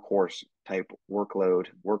workhorse type workload.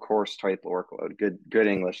 Good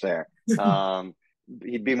English there.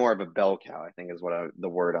 He'd be more of a bell cow, I think is the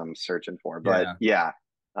word I'm searching for. But Yeah.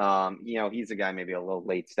 yeah, he's a guy maybe a little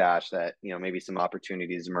late stash that maybe some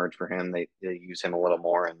opportunities emerge for him. They use him a little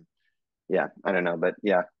more, and yeah, I don't know, but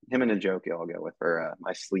yeah, him and Njoku I'll go with for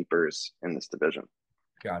my sleepers in this division.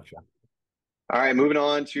 Gotcha. All right, moving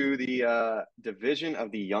on to the division of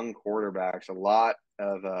the young quarterbacks. A lot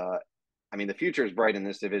of, the future is bright in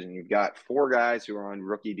this division. You've got 4 guys who are on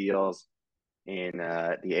rookie deals in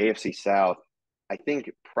the AFC South. I think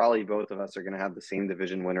probably both of us are going to have the same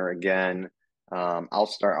division winner again. I'll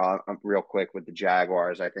start off real quick with the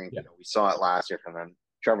Jaguars. I think, Yeah. we saw it last year from them.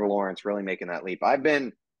 Trevor Lawrence really making that leap. I've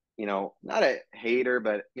been, not a hater,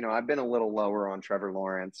 but, I've been a little lower on Trevor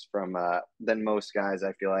Lawrence from than most guys.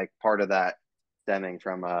 I feel like part of that stemming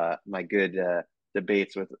from my good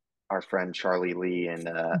debates with our friend Charlie Lee and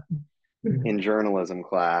in journalism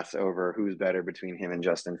class over who's better between him and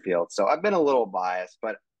Justin Fields. So I've been a little biased,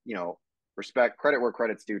 but respect credit where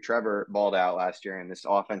credit's due. Trevor balled out last year, and this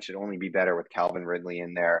offense should only be better with Calvin Ridley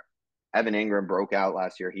in there. Evan Ingram broke out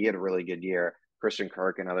last year. He had a really good year. Christian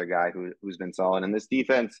Kirk, another guy who's been solid. And this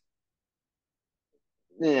defense,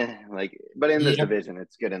 but in this Yeah. division,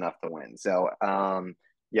 it's good enough to win. So,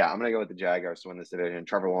 yeah, I'm gonna go with the Jaguars to win this division.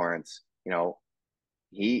 Trevor Lawrence,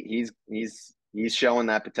 he's showing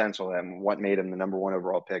that potential and what made him the number one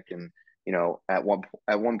overall pick, and at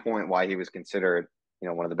one point why he was considered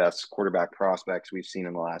one of the best quarterback prospects we've seen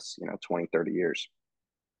in the last 20, 30 years.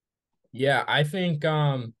 Yeah, I think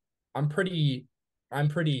I'm pretty I'm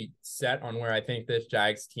pretty set on where I think this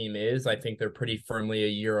Jags team is. I think they're pretty firmly a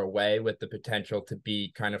year away with the potential to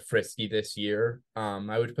be kind of frisky this year.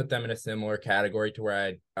 I would put them in a similar category to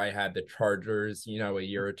where I had the Chargers, a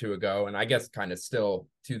year or two ago, and I guess kind of still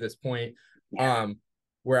to this point. Yeah.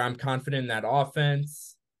 Where I'm confident in that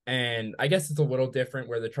offense. And I guess it's a little different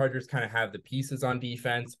where the Chargers kind of have the pieces on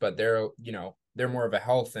defense, but they're more of a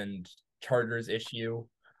health and Chargers issue.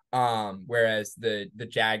 Whereas the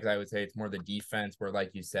Jags, I would say it's more the defense where,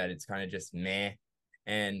 like you said, it's kind of just meh.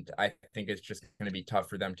 And I think it's just going to be tough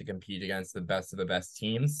for them to compete against the best of the best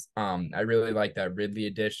teams. I really like that Ridley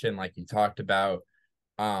addition, like you talked about.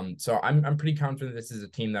 So I'm pretty confident this is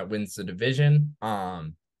a team that wins the division.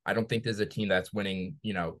 I don't think there's a team that's winning,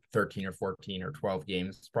 13 or 14 or 12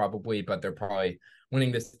 games probably, but they're probably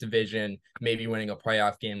winning this division, maybe winning a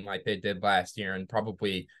playoff game like they did last year, and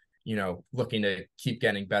probably, looking to keep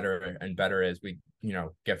getting better and better as we,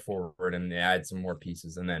 get forward and add some more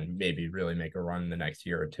pieces and then maybe really make a run in the next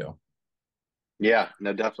year or two. Yeah,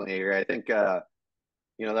 no, definitely. I think that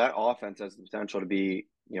offense has the potential to be,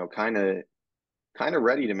 kind of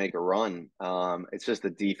ready to make a run. It's just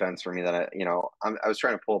the defense for me that I was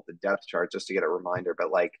trying to pull up the depth chart just to get a reminder,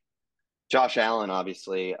 but like Josh Allen,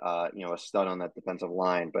 obviously, a stud on that defensive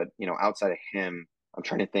line, but outside of him, I'm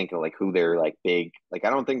trying to think of like who they're like big. Like I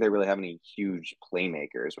don't think they really have any huge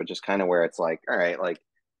playmakers, which is kind of where it's like, all right, like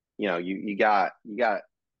you got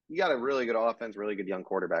a really good offense, really good young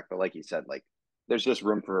quarterback, but like you said, like there's just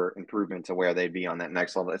room for improvement to where they'd be on that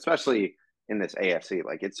next level, especially in this AFC.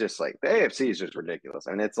 Like it's just like the AFC is just ridiculous.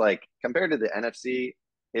 I mean, it's like compared to the NFC,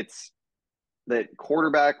 it's the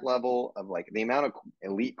quarterback level of like the amount of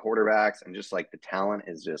elite quarterbacks and just like the talent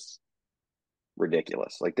is just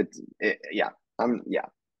ridiculous. Like yeah, I'm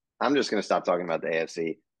just gonna stop talking about the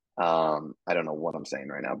AFC. I don't know what I'm saying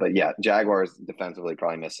right now, but yeah, Jaguars defensively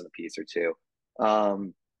probably missing a piece or two.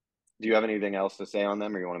 Do you have anything else to say on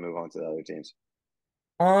them, or you want to move on to the other teams?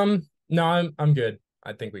 No, I'm good.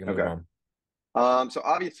 I think we can move Okay. on. So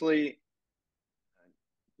obviously,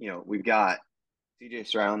 we've got CJ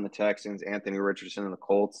Stroud and the Texans, Anthony Richardson and the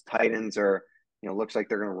Colts. Titans are, looks like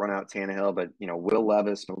they're going to run out Tannehill, but Will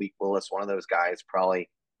Levis, Malik Willis, one of those guys probably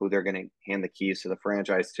who they're going to hand the keys to the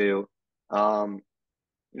franchise to.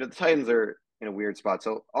 The Titans are in a weird spot,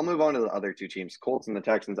 so I'll move on to the other two teams, Colts and the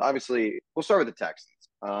Texans. Obviously, we'll start with the Texans.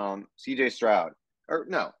 CJ Stroud, or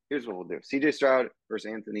no, here's what we'll do: CJ Stroud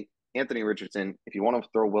versus Anthony Richardson. If you want to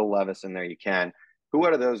throw Will Levis in there, you can. Who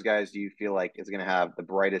out of those guys do you feel like is going to have the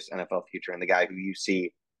brightest NFL future, and the guy who you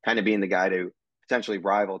see kind of being the guy to potentially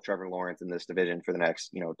rival Trevor Lawrence in this division for the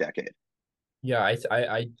next decade? Yeah,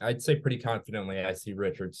 I'd say pretty confidently I see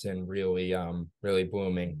Richardson really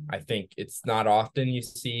blooming. I think it's not often you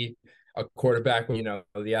see a quarterback with,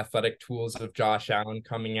 the athletic tools of Josh Allen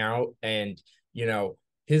coming out, and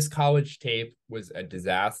his college tape was a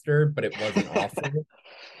disaster, but it wasn't awful.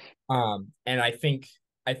 And I think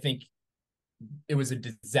it was a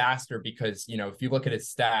disaster because, if you look at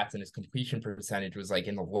his stats and his completion percentage was like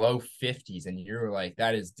in the low 50s, and you're like,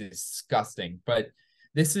 that is disgusting. But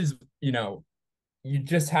this is, you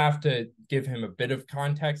just have to give him a bit of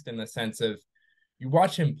context in the sense of you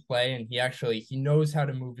watch him play and he knows how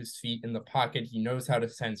to move his feet in the pocket. He knows how to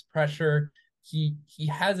sense pressure. He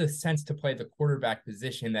has a sense to play the quarterback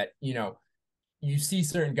position that, you see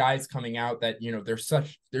certain guys coming out that,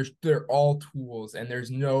 they're all tools and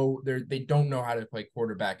they don't know how to play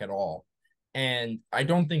quarterback at all. And I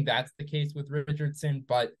don't think that's the case with Richardson,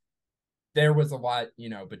 but there was a lot,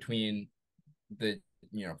 between the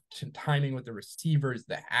timing with the receivers,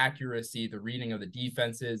 the accuracy, the reading of the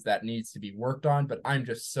defenses that needs to be worked on. But I'm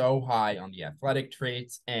just so high on the athletic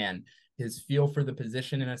traits and his feel for the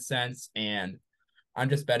position in a sense. And I'm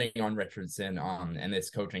just betting on Richardson and this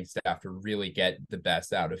coaching staff to really get the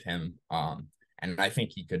best out of him. And I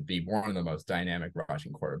think he could be one of the most dynamic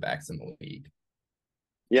rushing quarterbacks in the league.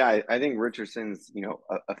 Yeah, I think Richardson's,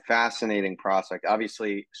 a fascinating prospect.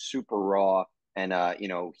 Obviously, super raw, and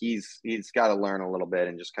he's got to learn a little bit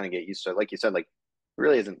and just kind of get used to it. Like you said, like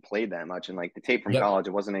really hasn't played that much, and like the tape from Yep. college,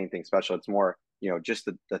 it wasn't anything special. It's more, just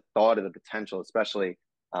the thought of the potential, especially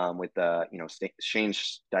with Shane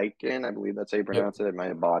Steichen, I believe that's how you Yep. pronounce it. I might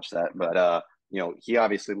have botched that, but he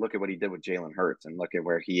obviously look at what he did with Jalen Hurts and look at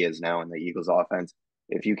where he is now in the Eagles offense.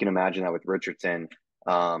 If you can imagine that with Richardson,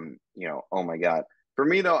 oh my God. For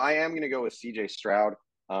me, though, I am going to go with CJ Stroud.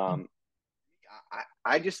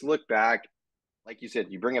 I just look back, like you said,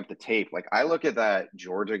 you bring up the tape. Like I look at that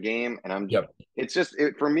Georgia game, and Yep.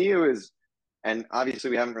 for me, it was, and obviously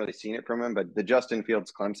we haven't really seen it from him, but the Justin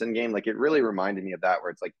Fields Clemson game, like it really reminded me of that, where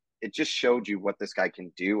it's like it just showed you what this guy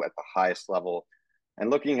can do at the highest level. And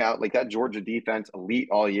looking out, like that Georgia defense, elite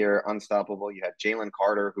all year, unstoppable. You had Jalen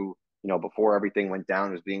Carter, who before everything went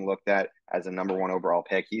down, was being looked at as a number one overall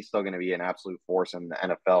pick. He's still going to be an absolute force in the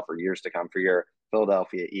NFL for years to come. For your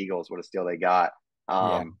Philadelphia Eagles, what a steal they got.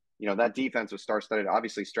 Yeah. That defense was star-studded.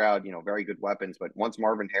 Obviously, Stroud, very good weapons. But once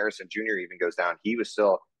Marvin Harrison Jr. even goes down, he was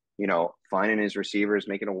still, finding his receivers,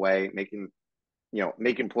 making a way,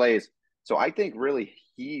 making plays. So I think really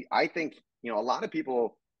a lot of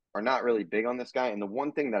people are not really big on this guy. And the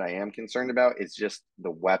one thing that I am concerned about is just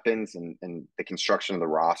the weapons and the construction of the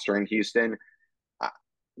roster in Houston.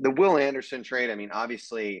 The Will Anderson trade, I mean,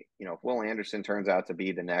 obviously, if Will Anderson turns out to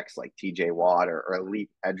be the next like TJ Watt or elite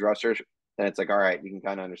edge rusher, then it's like, all right, you can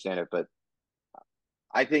kind of understand it. But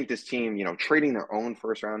I think this team, trading their own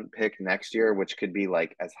first round pick next year, which could be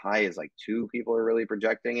like as high as like two people are really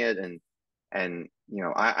projecting it. And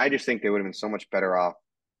I just think they would have been so much better off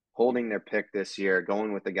holding their pick this year,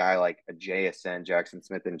 going with a guy like a JSN, Jackson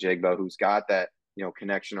Smith and Jigbo, who's got that,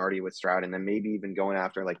 connection already with Stroud, and then maybe even going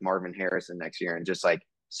after like Marvin Harrison next year and just like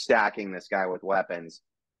stacking this guy with weapons.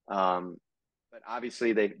 But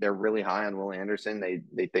obviously they're really high on Will Anderson.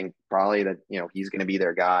 They think probably that, he's going to be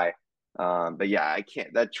their guy. But yeah, I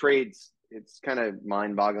can't, that trades, it's kind of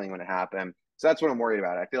mind boggling when it happened. So that's what I'm worried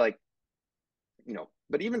about. I feel like,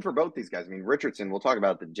 but even for both these guys, I mean, Richardson, we'll talk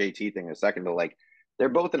about the JT thing in a second, but like they're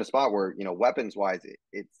both in a spot where, weapons wise,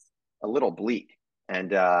 it's a little bleak.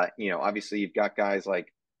 And, obviously you've got guys like,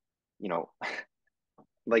 you know,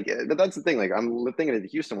 like, but that's the thing. Like, I'm thinking of the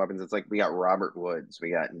Houston weapons. It's like we got Robert Woods,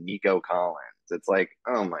 we got Nico Collins. It's like,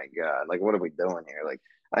 oh my God, like, what are we doing here? Like,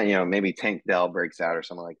 maybe Tank Dell breaks out or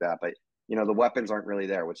something like that. But, the weapons aren't really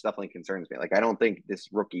there, which definitely concerns me. Like, I don't think this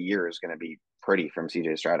rookie year is going to be pretty from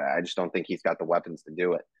CJ Stroud. I just don't think he's got the weapons to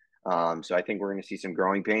do it. So I think we're going to see some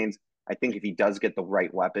growing pains. I think if he does get the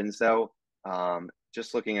right weapons, though,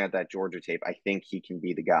 just looking at that Georgia tape, I think he can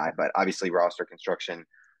be the guy. But obviously, roster construction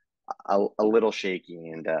a little shaky,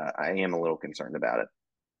 and I am a little concerned about it.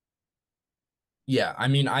 Yeah. I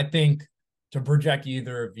mean, I think to project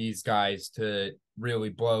either of these guys to really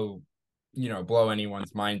blow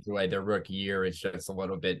anyone's minds away their rookie year is just a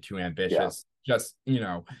little bit too Yeah. ambitious. Just,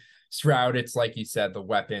 Stroud, it's like you said, the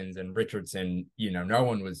weapons, and Richardson, no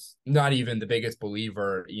one was, not even the biggest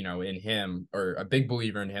believer, in him, or a big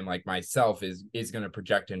believer in him like myself is going to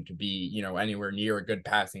project him to be, anywhere near a good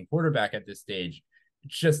passing quarterback at this stage.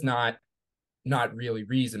 It's just not really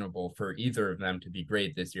reasonable for either of them to be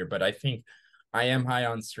great this year. But I think I am high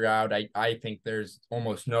on Stroud. I think there's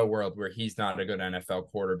almost no world where he's not a good NFL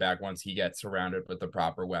quarterback once he gets surrounded with the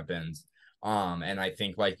proper weapons. And I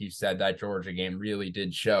think, like you said, that Georgia game really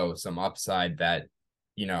did show some upside that,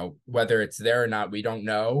 whether it's there or not, we don't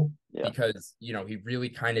know, Yeah. because, he really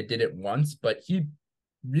kind of did it once, but he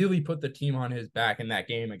really put the team on his back in that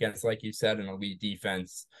game against, like you said, an elite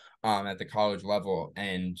defense at the college level.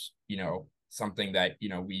 And, something that,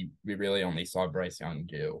 we really only saw Bryce Young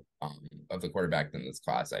do of the quarterback in this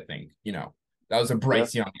class. I think, that was a Yeah.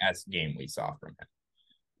 Bryce Young-esque game we saw from him.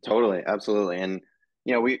 Totally. Absolutely. And,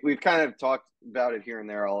 we've kind of talked about it here and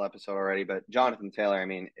there all episode already, but Jonathan Taylor, I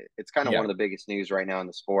mean, it's kind of one Yeah. of the biggest news right now in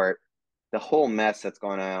the sport. The whole mess that's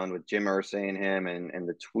going on with Jim Irsay and him, and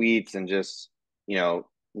the tweets, and just, now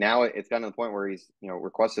it's gotten to the point where he's,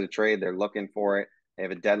 requested a trade. They're looking for it. They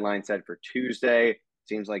have a deadline set for Tuesday.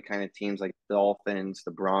 Seems like kind of teams like the Dolphins,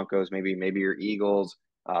 the Broncos, maybe your Eagles,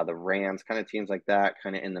 the Rams, kind of teams like that,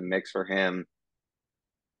 kind of in the mix for him.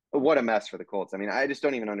 What a mess for the Colts. I mean, I just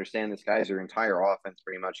don't even understand this guy's your entire offense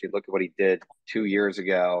pretty much. You look at what he did 2 years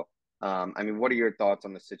ago. I mean, what are your thoughts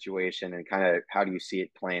on the situation, and kind of how do you see it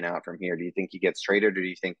playing out from here? Do you think he gets traded, or do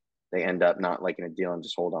you think they end up not liking a deal and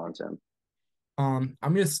just hold on to him? I'm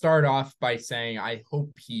going to start off by saying I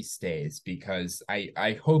hope he stays because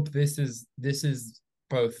I hope this is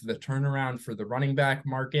both the turnaround for the running back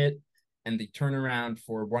market and the turnaround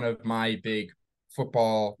for one of my big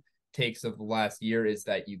football takes of the last year is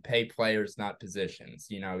that you pay players, not positions.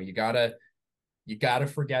 You gotta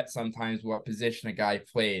forget sometimes what position a guy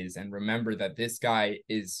plays and remember that this guy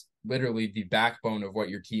is literally the backbone of what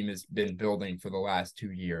your team has been building for the last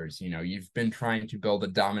 2 years. You've been trying to build a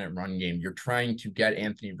dominant run game. You're trying to get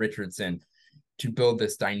Anthony Richardson to build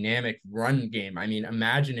this dynamic run game. I mean,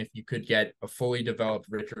 imagine if you could get a fully developed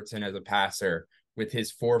Richardson as a passer with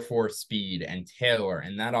his 4.4 speed and Taylor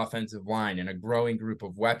and that offensive line and a growing group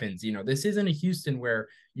of weapons. This isn't a Houston where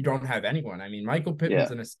you don't have anyone. I mean, Michael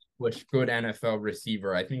Pittman's an established good NFL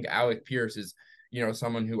receiver. I think Alec Pierce is,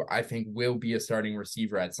 someone who I think will be a starting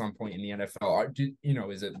receiver at some point in the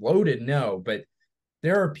NFL. Is it loaded? No, but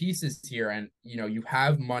there are pieces here and, you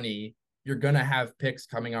have money. You're going to have picks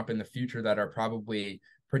coming up in the future that are probably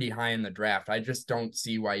pretty high in the draft. I just don't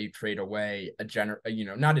see why you trade away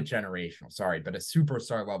not a generational, sorry, but a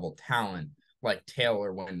superstar level talent like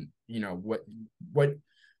Taylor when, what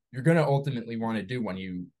you're going to ultimately want to do when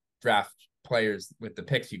you draft players with the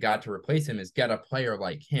picks you got to replace him is get a player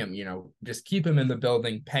like him, just keep him in the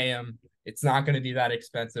building, pay him. It's not going to be that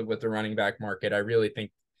expensive with the running back market. I really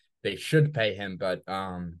think they should pay him, but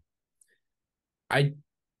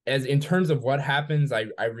as in terms of what happens, I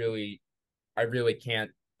really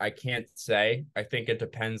can't say. I think it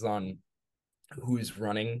depends on who's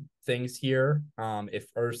running things here. If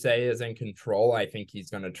Irsay is in control, I think he's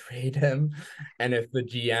going to trade him. And if the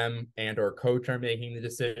GM and or coach are making the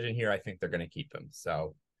decision here, I think they're going to keep him.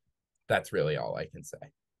 So that's really all I can say.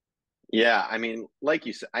 Yeah, I mean, like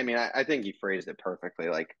you said, I think you phrased it perfectly.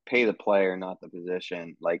 Like, pay the player, not the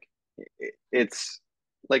position. Like, it's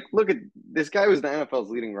like, look at this guy was the NFL's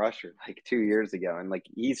leading rusher like 2 years ago, and like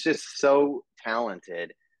he's just so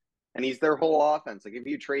talented, and he's their whole offense. Like, if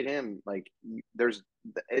you trade him, like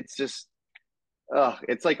it's just,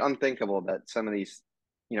 it's like unthinkable that some of these,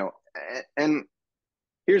 and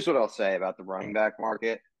here's what I'll say about the running back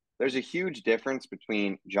market. There's a huge difference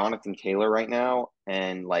between Jonathan Taylor right now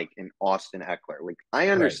and like an Austin Eckler. Like, I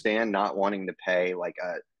understand not wanting to pay like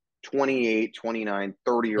a 28, 29,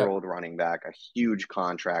 30-year-old running back a huge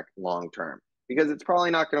contract long term because it's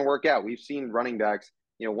probably not going to work out. We've seen running backs,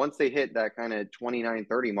 once they hit that kind of 29,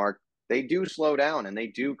 30 mark, they do slow down and they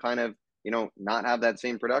do kind of, not have that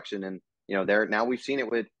same production. And, now we've seen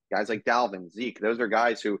it with guys like Dalvin, Zeke. Those are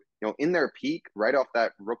guys who, in their peak, right off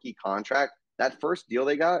that rookie contract, that first deal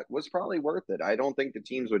they got was probably worth it. I don't think the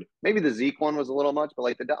teams would, maybe the Zeke one was a little much, but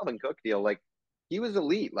like the Dalvin Cook deal, like he was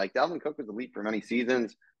elite. Like Dalvin Cook was elite for many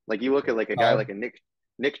seasons. Like you look at like a guy like a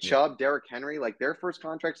Nick Chubb, Derrick Henry, like their first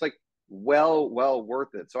contract's like well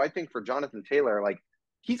worth it. So I think for Jonathan Taylor, like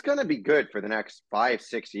he's going to be good for the next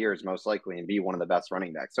 5-6 years, most likely, and be one of the best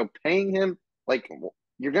running backs. So paying him, like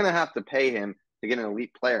you're going to have to pay him to get an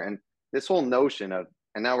elite player. And this whole notion of,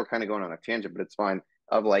 and now we're kind of going on a tangent, but it's fine,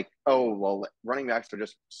 of like, oh, well, running backs are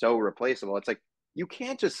just so replaceable. It's like, you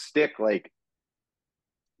can't just stick like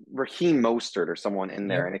Raheem Mostert or someone in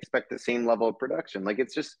there and expect the same level of production. Like,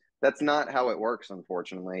 it's just, that's not how it works,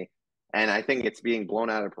 unfortunately. And I think it's being blown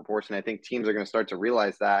out of proportion. I think teams are going to start to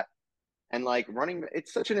realize that. And like running,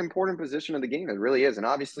 it's such an important position of the game. It really is. And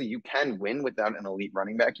obviously, you can win without an elite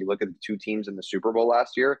running back. You look at the two teams in the Super Bowl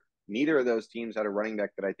last year. Neither of those teams had a running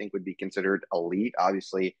back that I think would be considered elite.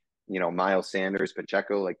 Obviously, Miles Sanders,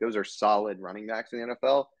 Pacheco, like those are solid running backs in the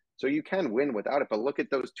NFL. So you can win without it. But look at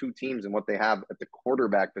those two teams and what they have at the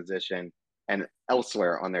quarterback position and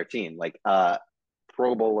elsewhere on their team, like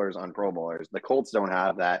Pro Bowlers on Pro Bowlers. The Colts don't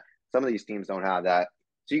have that. Some of these teams don't have that.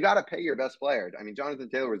 So you got to pay your best player. I mean, Jonathan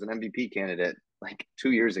Taylor was an MVP candidate like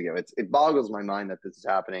 2 years ago. It boggles my mind that this is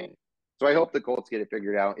happening. So I hope the Colts get it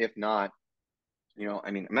figured out. If not,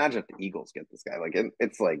 imagine if the Eagles get this guy. Like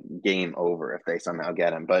it's like game over if they somehow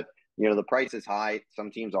get him. But the price is high.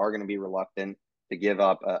 Some teams are going to be reluctant to give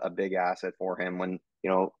up a big asset for him when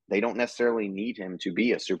they don't necessarily need him to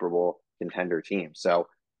be a Super Bowl contender team. So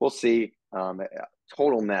we'll see.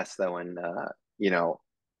 Total mess though, and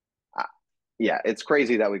yeah, it's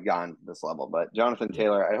crazy that we've gotten to this level. But Jonathan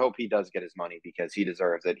Taylor, I hope he does get his money because he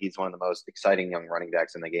deserves it. He's one of the most exciting young running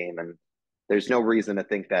backs in the game, and there's no reason to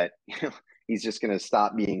think that he's just going to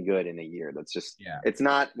stop being good in a year. That's just it's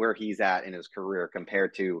not where he's at in his career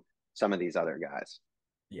compared to some of these other guys.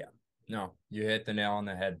 Yeah, no, you hit the nail on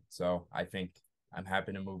the head. So I think I'm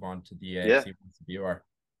happy to move on to the AFC if you are.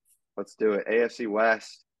 Let's do it. AFC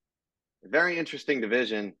West, very interesting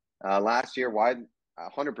division. Last year,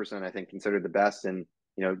 100%, I think, considered the best. And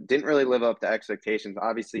didn't really live up to expectations.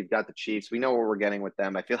 Obviously, you've got the Chiefs. We know what we're getting with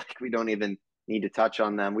them. I feel like we don't even need to touch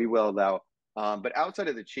on them. We will, though. But outside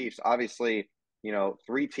of the Chiefs, obviously,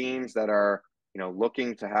 three teams that are,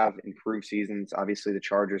 looking to have improved seasons. Obviously, the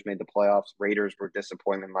Chargers made the playoffs. Raiders were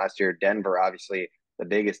disappointment last year. Denver, obviously, the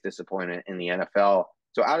biggest disappointment in the NFL.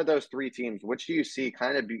 So out of those three teams, which do you see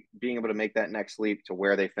kind of being able to make that next leap to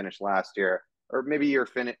where they finished last year? Or maybe your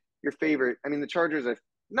favorite. I mean, the Chargers,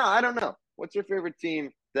 no, I don't know. What's your favorite team,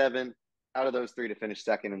 Devin, out of those three to finish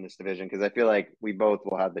second in this division? Because I feel like we both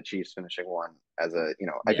will have the Chiefs finishing one as I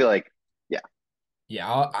Yeah. feel like, yeah.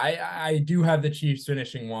 Yeah, I do have the Chiefs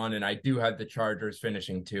finishing one, and I do have the Chargers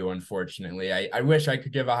finishing two. Unfortunately, I wish I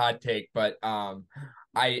could give a hot take, but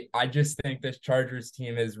I just think this Chargers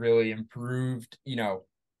team has really improved.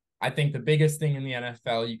 I think the biggest thing in the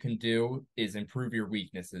NFL you can do is improve your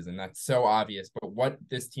weaknesses, and that's so obvious. But what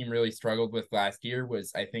this team really struggled with last year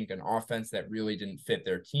was, I think, an offense that really didn't fit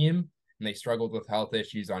their team, and they struggled with health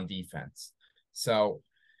issues on defense. So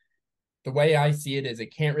the way I see it is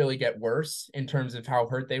it can't really get worse in terms of how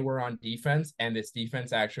hurt they were on defense. And this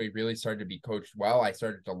defense actually really started to be coached well. I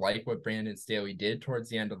started to like what Brandon Staley did towards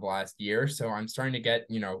the end of the last year. So I'm starting to get,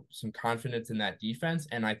 some confidence in that defense.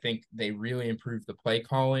 And I think they really improved the play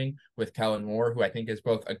calling with Kellen Moore, who I think is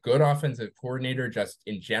both a good offensive coordinator just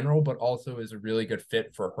in general, but also is a really good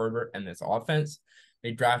fit for Herbert and this offense.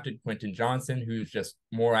 They drafted Quentin Johnson, who's just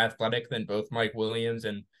more athletic than both Mike Williams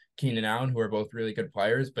and Keenan Allen, who are both really good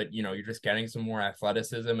players, but you're just getting some more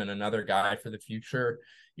athleticism and another guy for the future.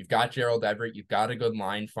 You've got Gerald Everett, you've got a good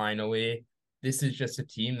line finally. This is just a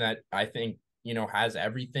team that I think, has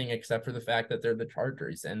everything except for the fact that they're the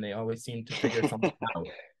Chargers and they always seem to figure something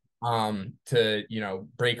out to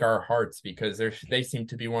break our hearts because they seem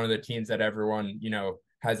to be one of the teams that everyone,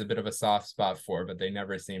 has a bit of a soft spot for, but they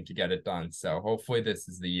never seem to get it done. So hopefully this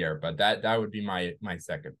is the year, but that would be my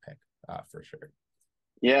second pick for sure.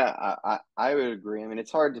 Yeah, I would agree. I mean,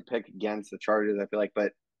 it's hard to pick against the Chargers, I feel like,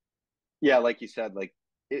 but yeah, like you said, like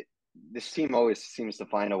this team always seems to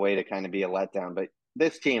find a way to kind of be a letdown. But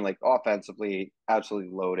this team, like offensively,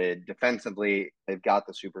 absolutely loaded. Defensively, they've got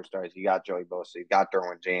the superstars. You got Joey Bosa, you got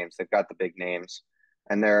Derwin James, they've got the big names,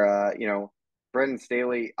 and they're Brendan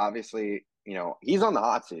Staley, obviously, he's on the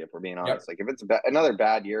hot seat if we're being Yep. honest. Like if it's another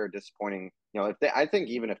bad year, disappointing, I think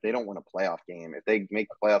even if they don't win a playoff game, if they make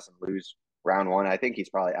the playoffs and lose round one, I think he's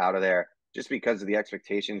probably out of there just because of the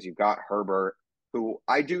expectations. You've got Herbert, who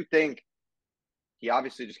I do think he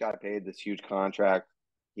obviously just got paid this huge contract.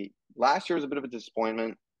 He last year was a bit of a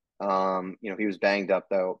disappointment. He was banged up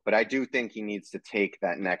though, but I do think he needs to take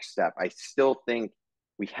that next step. I still think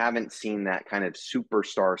we haven't seen that kind of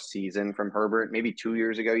superstar season from Herbert. Maybe 2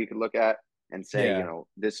 years ago, you could look at and say, Yeah.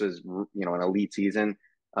 this was an elite season.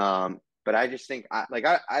 But I just think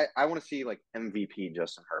I want to see like MVP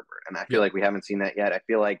Justin Herbert, and I feel Yep. like we haven't seen that yet. I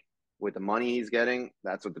feel like with the money he's getting,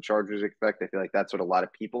 that's what the Chargers expect. I feel like that's what a lot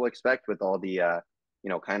of people expect with all the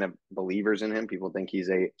kind of believers in him. People think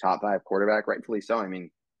he's a top five quarterback, rightfully so. I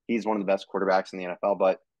mean, he's one of the best quarterbacks in the NFL,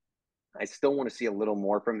 but I still want to see a little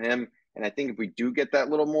more from him. And I think if we do get that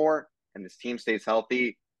little more and this team stays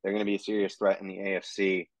healthy, they're going to be a serious threat in the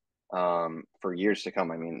AFC for years to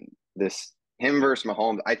come. I mean, this him versus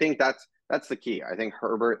Mahomes, I think that's the key. I think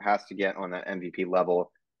Herbert has to get on that MVP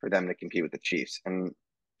level for them to compete with the Chiefs. And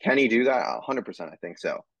can he do that? 100%. I think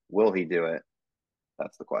so. Will he do it?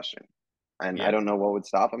 That's the question. And I Yeah. don't know what would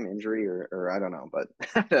stop him, injury or I don't know, but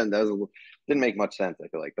that didn't make much sense. I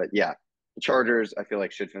feel like, but yeah, the Chargers I feel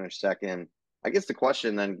like should finish second. I guess the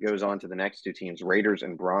question then goes on to the next two teams, Raiders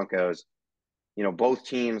and Broncos. Both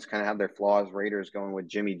teams kind of have their flaws. Raiders going with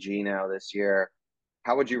Jimmy G now this year.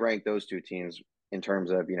 How would you rank those two teams in terms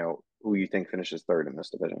of who you think finishes third in this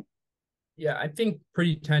division? Yeah, I think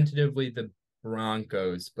pretty tentatively the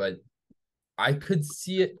Broncos, but I could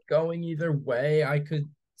see it going either way.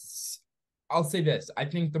 I'll say this. I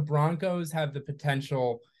think the Broncos have the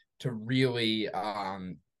potential to really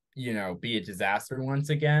be a disaster once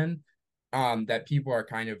again. That people are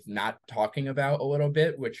kind of not talking about a little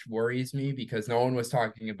bit, which worries me because no one was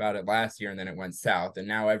talking about it last year and then it went south. And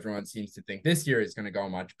now everyone seems to think this year is going to go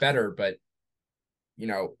much better. But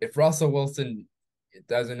if Russell Wilson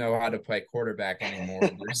doesn't know how to play quarterback anymore,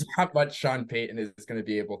 there's not much Sean Payton is going to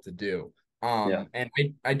be able to do. Yeah. And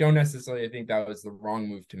I don't necessarily think that was the wrong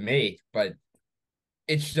move to make, but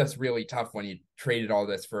it's just really tough when you traded all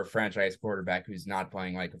this for a franchise quarterback who's not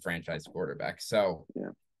playing like a franchise quarterback. So,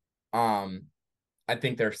 Yeah. I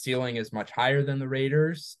think their ceiling is much higher than the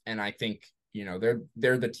Raiders, and I think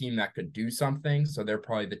they're the team that could do something. So they're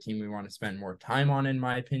probably the team we want to spend more time on, in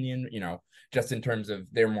my opinion. Just in terms of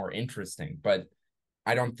they're more interesting, but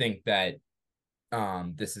I don't think that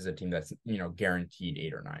this is a team that's, guaranteed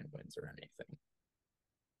 8 or 9 wins or anything.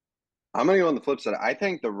 I'm going to go on the flip side. I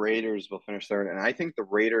think the Raiders will finish third, and I think the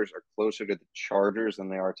Raiders are closer to the Chargers than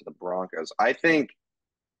they are to the Broncos. I think,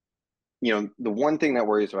 the one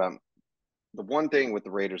thing with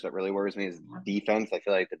the Raiders that really worries me is defense. I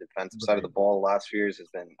feel like the defensive side of the Right. ball the last few years has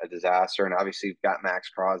been a disaster. And obviously, you've got Max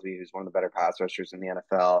Crosby, who's one of the better pass rushers in the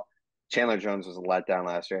NFL. Chandler Jones was a letdown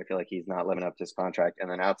last year. I feel like he's not living up to his contract.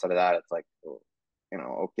 And then outside of that, it's like,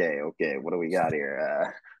 okay, what do we got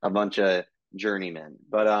here? A bunch of journeymen.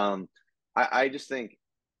 But I just think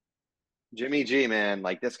Jimmy G, man,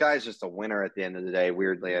 like this guy's just a winner at the end of the day,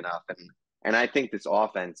 weirdly enough. And I think this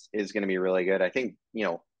offense is going to be really good. I think,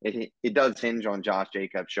 it does hinge on Josh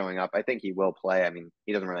Jacobs showing up. I think he will play. I mean,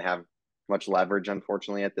 he doesn't really have much leverage,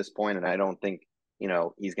 unfortunately, at this point. And I don't think,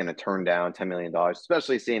 he's going to turn down $10 million,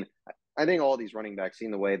 especially seeing, I think all these running backs, seeing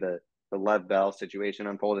the way the Lev Bell situation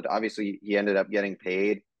unfolded. Obviously, he ended up getting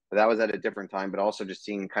paid, but that was at a different time. But also just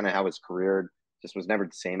seeing kind of how his career just was never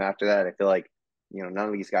the same after that. I feel like, none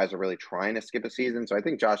of these guys are really trying to skip a season. So I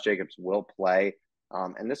think Josh Jacobs will play.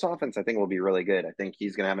 And this offense, I think, will be really good. I think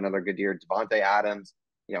he's going to have another good year. Devontae Adams,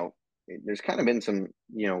 there's kind of been some,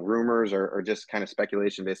 rumors or just kind of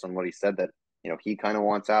speculation based on what he said that, he kind of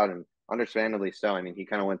wants out, and understandably so. I mean, he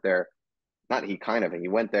kind of went there, not he kind of, he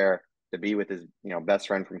went there to be with his, best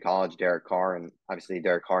friend from college, Derek Carr. And obviously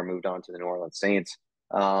Derek Carr moved on to the New Orleans Saints.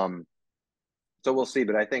 So we'll see.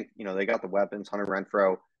 But I think, they got the weapons. Hunter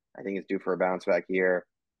Renfrow, I think, is due for a bounce back year.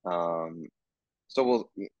 So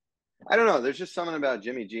I don't know. There's just something about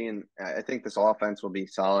Jimmy G, and I think this offense will be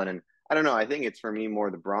solid. And I don't know. I think it's for me more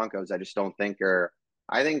the Broncos. I just don't think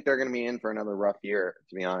I think they're going to be in for another rough year,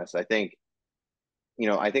 to be honest. I think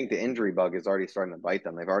the injury bug is already starting to bite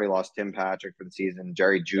them. They've already lost Tim Patrick for the season.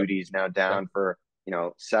 Jerry Judy's now down for,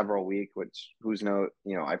 several weeks, which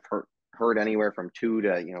I've heard anywhere from 2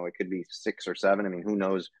 to, it could be 6 or 7. I mean, who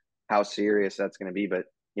knows how serious that's going to be, but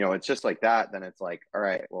it's just like that. Then it's like, all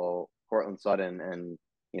right, well, Cortland Sutton and,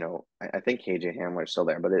 I think KJ Hamler's still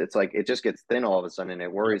there, but it's like, it just gets thin all of a sudden, and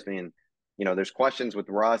it worries me. And, there's questions with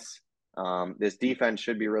Russ. This defense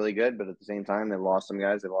should be really good, but at the same time, they lost some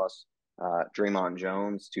guys. They lost Draymond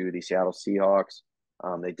Jones to the Seattle Seahawks.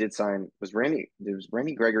 They did sign, was Randy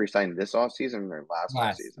Gregory signed this offseason or last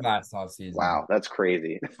offseason? Last offseason. Wow, that's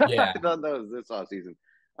crazy. I Yeah. thought that was this offseason.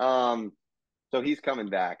 So he's coming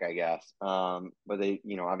back, I guess. But they,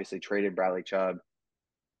 obviously traded Bradley Chubb.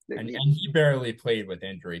 And he barely played with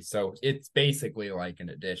injury, so it's basically like an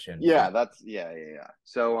addition. Yeah, yeah.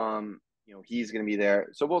 So he's going to be there.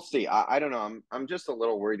 So we'll see. I don't know. I'm just a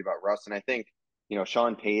little worried about Russ, and I think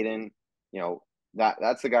Sean Payton,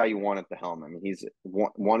 that's the guy you want at the helm. I mean, he's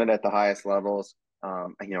won it at the highest levels.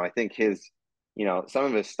 I think his some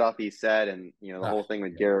of his stuff he said, and the whole thing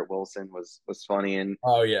with Garrett Wilson was funny. And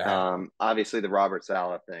oh yeah, obviously the Robert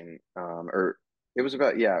Saleh thing, or it was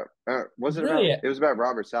about was it really, about it was about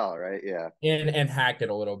Robert Saleh, right? Yeah, and Hackett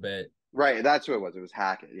a little bit. right. That's what it was. It was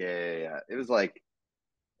Hackett. Yeah. It was like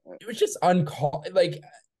It was just uncalled. Like,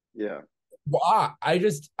 yeah. wow, you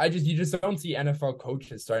just don't see NFL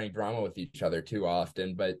coaches starting drama with each other too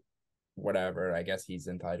often. But whatever, I guess he's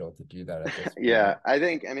entitled to do that at this point. Yeah, I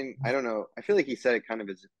mean, I don't know. I feel like he said it kind of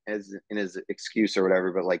as in his excuse or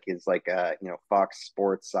whatever, but like his Fox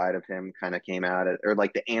Sports side of him kind of came out, or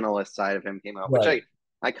like the analyst side of him came out, which Right.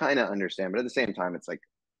 I kind of understand. But at the same time, it's like,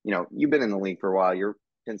 you've been in the league for a while. You're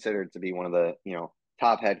considered to be one of the,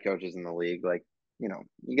 top head coaches in the league. Like,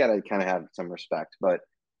 you got to kind of have some respect, but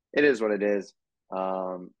it is what it is.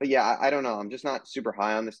 But yeah, I don't know. I'm just not super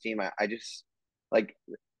high on this team. I just like,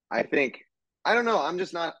 I think, I don't know. I'm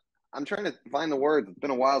trying to find the words. It's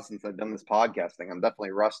been a while since I've done this podcasting. I'm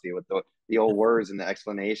definitely rusty with the old words and the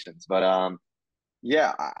explanations. But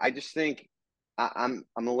yeah, I just think I'm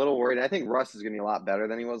a little worried. I think Russ is going to be a lot better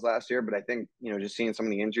than he was last year. But I think just seeing some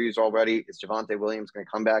of the injuries already, is Javonte Williams going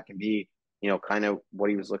to come back and be kind of what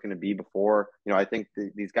he was looking to be before? I think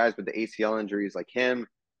these guys with the ACL injuries, like him,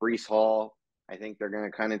 Brees Hall, I think they're going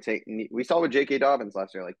to kind of take. We saw with J.K. Dobbins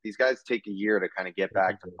last year. Like these guys take a year to kind of get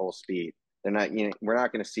back to full speed. They're not. We're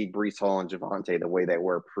not going to see Brees Hall and Javonte the way they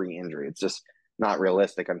were pre-injury. It's just not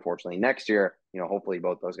realistic, unfortunately. Next year, hopefully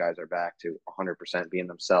both those guys are back to 100% being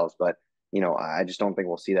themselves. But I just don't think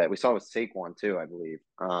we'll see that. We saw with Saquon too, I believe,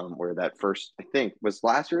 where that first, I think, was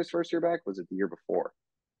last year's first year back. Was it the year before?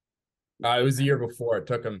 It was the year before. It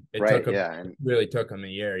took him. Yeah, and really took him a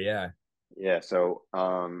year. Yeah. Yeah. So,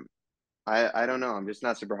 I don't know. I'm just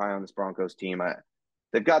not super high on this Broncos team.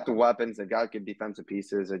 They've got the weapons. They've got good defensive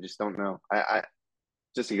pieces. I just don't know. I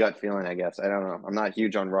just a gut feeling, I guess. I don't know. I'm not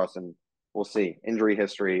huge on Russ, and we'll see. Injury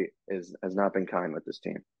history has not been kind with this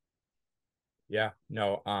team. Yeah,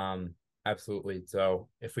 no, absolutely. So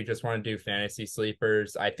if we just want to do fantasy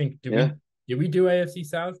sleepers, I think Yeah. did we do AFC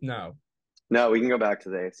South? No. No, we can go back to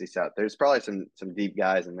the AFC South. There's probably some deep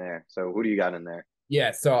guys in there. So who do you got in there?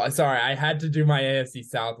 Yeah, so sorry, I had to do my AFC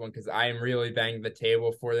South one because I am really banging the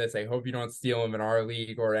table for this. I hope you don't steal him in our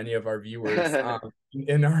league or any of our viewers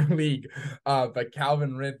in our league. But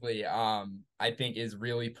Calvin Ridley, I think is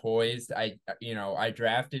really poised. I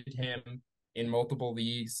drafted him in multiple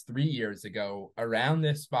leagues 3 years ago around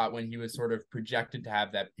this spot when he was sort of projected to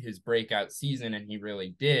have that his breakout season, and he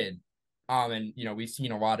really did. And we've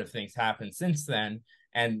seen a lot of things happen since then,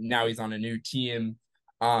 and now he's on a new team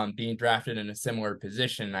being drafted in a similar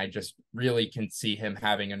position. I just really can see him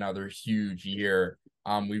having another huge year.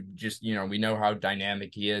 We just, we know how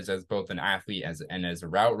dynamic he is as both an athlete and as a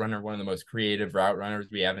route runner, one of the most creative route runners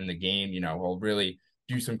we have in the game. He'll really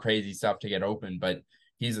do some crazy stuff to get open, but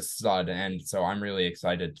he's a stud. And so I'm really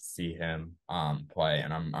excited to see him play.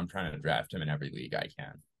 And I'm trying to draft him in every league I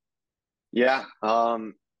can. Yeah,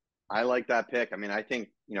 I like that pick. I mean, I think,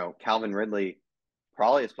 Calvin Ridley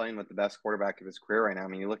probably is playing with the best quarterback of his career right now. I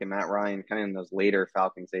mean, you look at Matt Ryan kind of in those later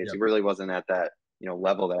Falcons days, Yep. he really wasn't at that,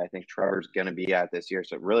 level that I think Trevor's going to be at this year.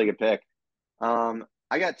 So really good pick. I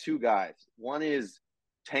got two guys. One is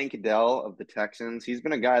Tank Dell of the Texans. He's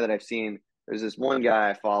been a guy that I've seen. There's this one guy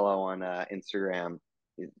I follow on Instagram.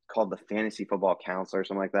 He's called the Fantasy Football Counselor or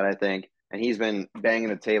something like that, I think. And he's been banging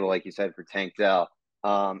the table, like you said, for Tank Dell.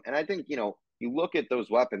 And I think, you look at those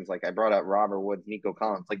weapons, like I brought up Robert Woods, Nico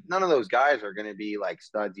Collins, like none of those guys are going to be like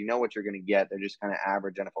studs. You know what you're going to get. They're just kind of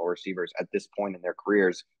average NFL receivers at this point in their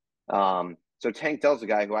careers. So Tank Dell's a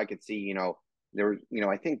guy who I could see,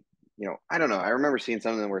 I think, I don't know. I remember seeing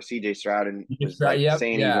something where CJ Stroud was like Yep.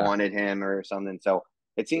 saying he Yeah. wanted him or something. So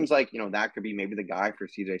it seems like, that could be maybe the guy for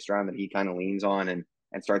CJ Stroud that he kind of leans on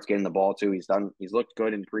and starts getting the ball to. He's looked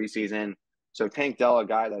good in preseason. So Tank Dell, a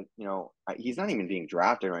guy that, he's not even being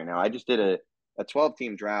drafted right now. I just did a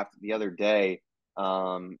 12-team draft the other day.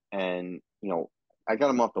 And, I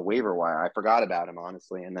got him off the waiver wire. I forgot about him,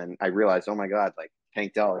 honestly. And then I realized, oh my God, like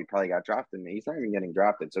Tank Dell, he probably got drafted. And he's not even getting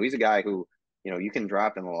drafted. So he's a guy who, you can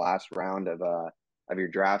draft in the last round of your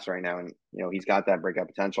drafts right now. And, he's got that breakout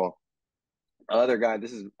potential. Other guy,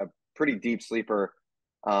 this is a pretty deep sleeper.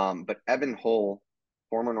 But Evan Hull,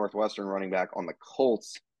 former Northwestern running back on the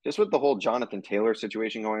Colts, just with the whole Jonathan Taylor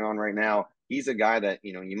situation going on right now, he's a guy that,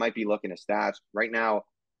 you might be looking to stats right now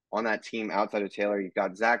on that team outside of Taylor. You've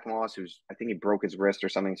got Zach Moss, I think he broke his wrist or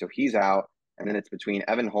something. So he's out. And then it's between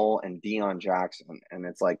Evan Hull and Deion Jackson. And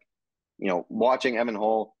it's like, watching Evan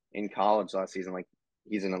Hull in college last season, like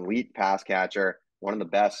he's an elite pass catcher, one of the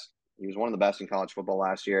best. He was one of the best in college football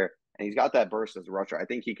last year. And he's got that burst as a rusher. I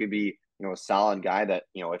think he could be, a solid guy that,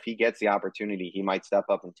 if he gets the opportunity, he might step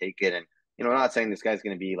up and take it. And, I'm not saying this guy's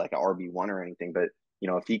going to be like a RB1 or anything, but,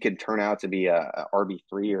 if he could turn out to be a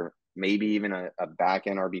RB3 or maybe even a back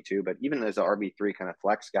end RB2, but even as an RB3 kind of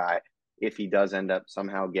flex guy, if he does end up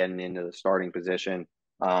somehow getting into the starting position,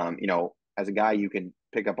 as a guy you can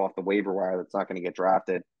pick up off the waiver wire that's not going to get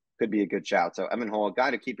drafted, could be a good shout. So Evan Hull, a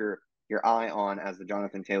guy to keep your eye on as the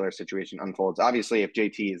Jonathan Taylor situation unfolds. Obviously, if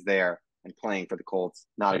JT is there and playing for the Colts,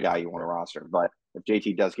 not a guy you want to roster. But if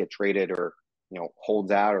JT does get traded or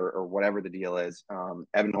holds out or whatever the deal is,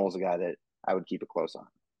 Evan Hull's a guy that I would keep a close on.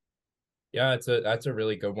 Yeah, that's a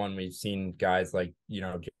really good one. We've seen guys like,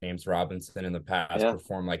 James Robinson in the past Yeah.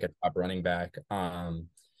 perform like a top running back.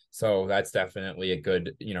 So that's definitely a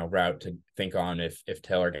good, route to think on if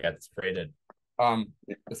Taylor gets traded.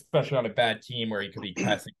 Especially on a bad team where he could be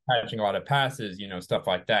catching a lot of passes, stuff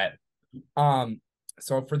like that.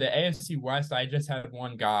 So for the AFC West, I just have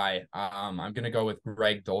one guy. I'm gonna go with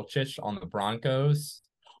Greg Dulcich on the Broncos.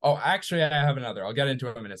 Oh, actually, I have another. I'll get into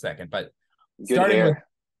him in a second, but Good starting with hair.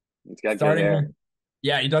 He's got good starting hair. with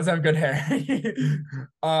yeah, he does have good hair.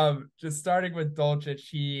 Just starting with Dolchich,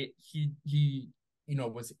 he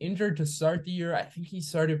was injured to start the year. I think he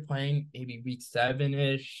started playing maybe week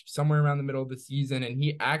 7-ish, somewhere around the middle of the season, and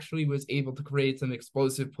he actually was able to create some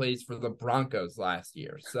explosive plays for the Broncos last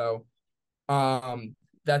year. So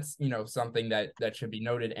that's something that should be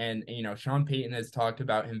noted. And Sean Payton has talked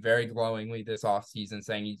about him very glowingly this offseason,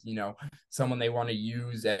 saying he's someone they want to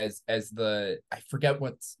use as the, I forget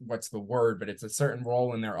what's the word, but it's a certain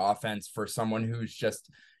role in their offense for someone who's just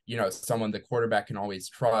someone the quarterback can always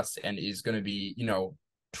trust and is going to be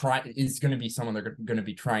is going to be someone they're going to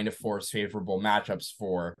be trying to force favorable matchups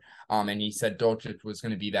for. And he said Dolchich was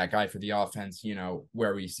going to be that guy for the offense,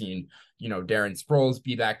 where we've seen, Darren Sproles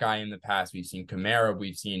be that guy in the past. We've seen Kamara.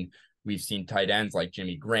 We've seen we've seen tight ends like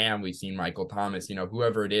Jimmy Graham, we've seen Michael Thomas,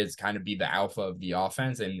 whoever it is, kind of be the alpha of the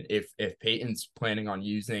offense. And if Peyton's planning on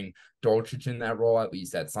using Dolchich in that role, at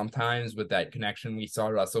least at sometimes, with that connection we saw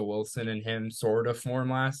Russell Wilson and him sort of form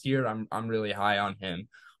last year, I'm really high on him.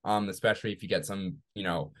 Especially if you get some,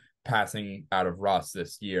 passing out of Russ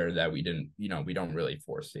this year that we don't really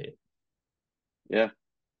foresee. Yeah.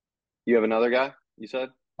 You have another guy, you said?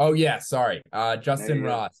 Oh yeah, sorry. There Justin you go.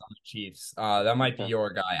 Ross on the Chiefs. That might be Okay.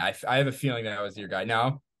 your guy. I have a feeling that was your guy.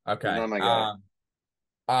 No? He's Okay. not my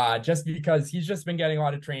guy. Just because he's just been getting a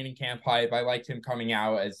lot of training camp hype. I liked him coming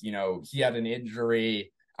out as, he had an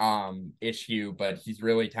injury issue, but he's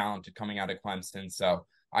really talented coming out of Clemson. So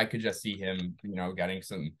I could just see him,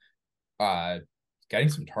 uh getting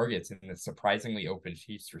some targets in the surprisingly open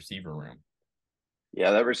Chiefs receiver room.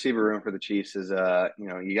 Yeah, that receiver room for the Chiefs is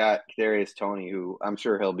you got Kadarius Toney, who I'm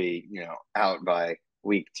sure he'll be, out by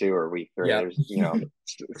week 2 or week 3. Yeah. There's,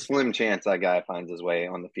 slim chance that guy finds his way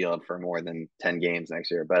on the field for more than 10 games next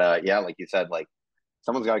year. But yeah, like you said, like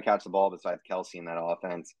someone's got to catch the ball besides Kelsey in that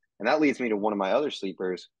offense. And that leads me to one of my other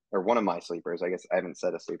sleepers, or one of my sleepers. I guess I haven't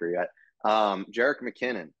said a sleeper yet. Jerick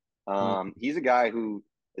McKinnon. He's a guy who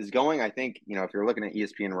is going, I think, if you're looking at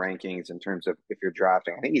ESPN rankings in terms of if you're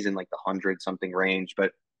drafting, I think he's in like the 100 something range.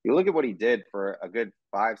 But you look at what he did for a good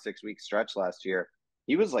 5-6 week stretch last year.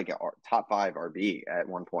 He was like a top 5 RB at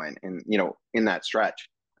one point, and in that stretch,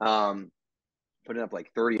 putting up like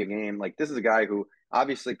 30 a game. Like this is a guy who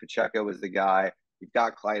obviously Pacheco is the guy. You've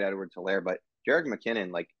got Clyde Edwards-Helaire, but Jerick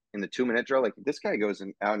McKinnon, like in the 2-minute drill, like this guy goes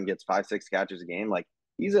out and gets 5-6 catches a game. Like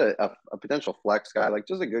he's a potential flex guy, like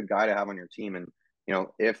just a good guy to have on your team. And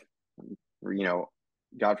if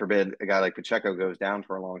God forbid a guy like Pacheco goes down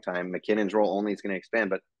for a long time, McKinnon's role only is going to expand.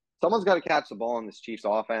 But someone's got to catch the ball in this Chiefs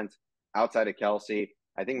offense outside of Kelsey.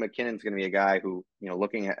 I think McKinnon's going to be a guy who,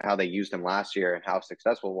 looking at how they used him last year and how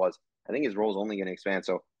successful it was, I think his role is only going to expand.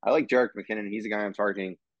 So I like Jerick McKinnon. He's a guy I'm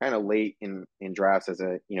targeting kind of late in drafts as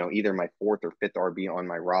a, either my 4th or 5th RB on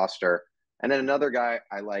my roster. And then another guy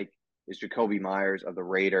I like is Jacoby Myers of the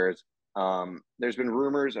Raiders. There's been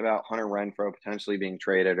rumors about Hunter Renfrow potentially being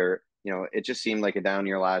traded, or it just seemed like a down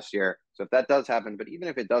year last year. So if that does happen, but even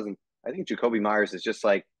if it doesn't, I think Jacoby Myers is just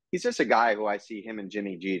like, he's just a guy who I see him and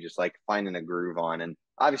Jimmy G just like finding a groove on. And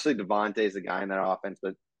obviously Devontae is the guy in that offense,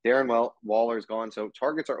 but Darren Waller's gone, so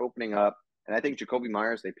targets are opening up. And I think Jacoby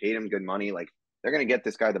Myers, they paid him good money. Like they're going to get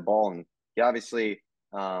this guy the ball, and he obviously,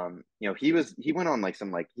 he went on like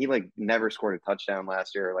he like never scored a touchdown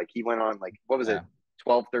last year. Like he went on like, what was it, Yeah.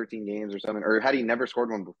 12, 13 games or something, or had he never scored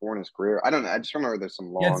one before in his career? I don't know. I just remember there's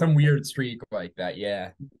some He had long, some weird streak like that. Yeah.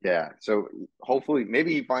 yeah. So hopefully,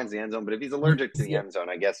 maybe he finds the end zone. But if he's allergic to the Yeah. end zone,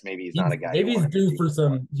 I guess maybe he's not He's a guy you maybe want in your team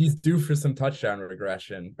anymore. he's due for some touchdown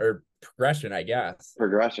regression or progression, I guess.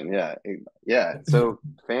 Progression, yeah, yeah. So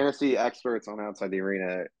fantasy experts on Outside the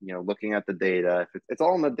Arena, looking at the data, it's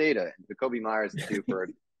all in the data. Jacoby Myers is due for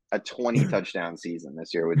a 20 touchdown season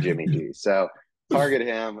this year with Jimmy G. So target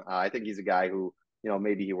him. I think he's a guy who,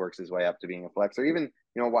 maybe he works his way up to being a flex, or even,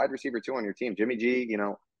 wide receiver 2 on your team. Jimmy G,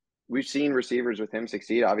 we've seen receivers with him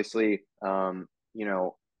succeed. Obviously, Debo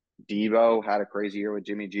had a crazy year with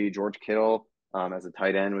Jimmy G. George Kittle, as a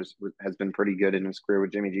tight end has been pretty good in his career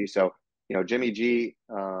with Jimmy G. So Jimmy G,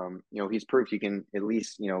 he's proof he can at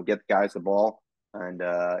least, get guys the ball. And,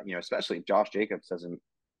 especially if Josh Jacobs doesn't,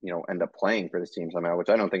 end up playing for this team somehow, which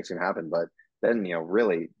I don't think is going to happen. But then,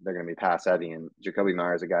 really, they're going to be pass heavy. And Jacoby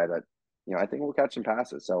Myers is a guy that, I think will catch some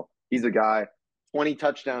passes. So he's a guy, 20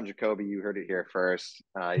 touchdown Jacoby. You heard it here first.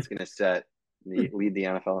 He's going to lead the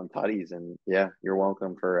NFL in tutties. And yeah, you're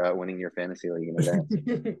welcome for winning your fantasy league in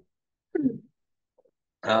advance.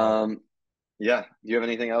 uh, Yeah. Do you have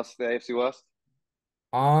anything else to the AFC West?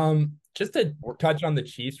 just to touch on the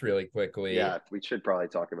Chiefs really quickly. Yeah, we should probably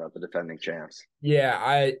talk about the defending champs. Yeah,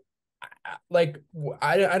 I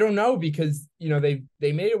don't know, because they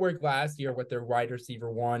made it work last year with their wide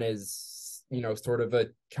receiver one is sort of a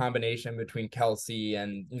combination between Kelsey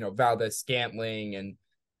and Valdez Scantling and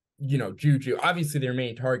Juju. Obviously their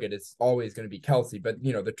main target is always going to be Kelsey, but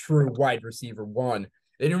the true wide receiver one,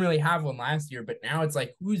 they didn't really have one last year. But now it's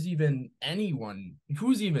like, who's even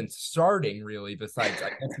starting really besides, I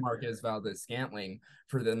guess, Marquez Valdez Scantling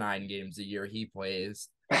for the 9 games a year he plays.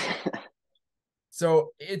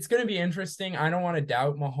 So it's going to be interesting. I don't want to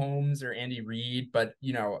doubt Mahomes or Andy Reid, but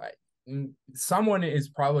someone is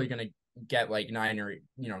probably going to get like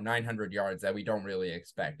 900 yards that we don't really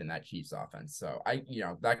expect in that Chiefs offense. So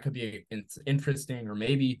that could be interesting, or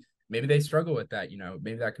maybe they struggle with that.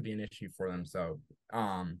 Maybe that could be an issue for them. So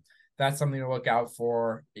that's something to look out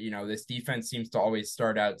for. This defense seems to always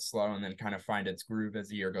start out slow and then kind of find its groove as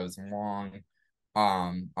the year goes along.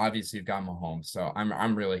 Obviously you've got Mahomes, so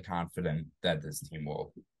I'm really confident that this team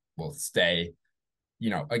will stay.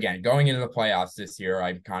 Again, going into the playoffs this year,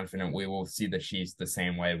 I'm confident we will see the Chiefs the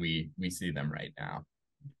same way we see them right now.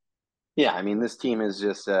 Yeah, I mean, this team is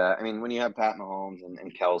just, I mean, when you have Pat Mahomes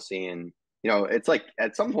and Kelsey, and, it's like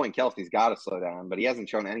at some point Kelsey's got to slow down, but he hasn't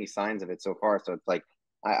shown any signs of it so far. So it's like,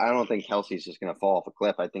 I don't think Kelsey's just going to fall off a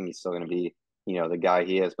cliff. I think he's still going to be, the guy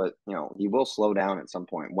he is, but, he will slow down at some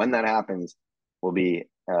point. When that happens, will be,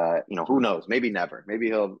 who knows? Maybe never. Maybe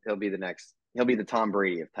he'll be the next, he'll be the Tom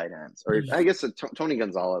Brady of tight ends. Or I guess Tony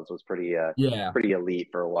Gonzalez was Yeah. pretty elite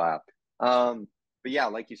for a while. But yeah,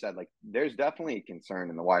 like you said, like there's definitely a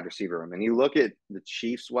concern in the wide receiver room. And you look at the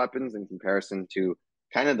Chiefs' weapons in comparison to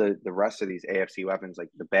kind of the rest of these AFC weapons, like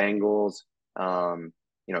the Bengals,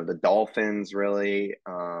 the Dolphins, really,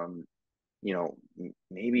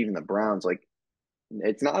 maybe even the Browns. Like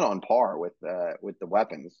it's not on par with the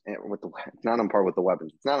weapons. It's not on par with the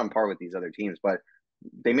weapons. It's not on par with these other teams. But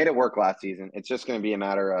they made it work last season. It's just going to be a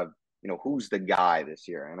matter of who's the guy this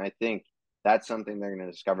year, and I think that's something they're going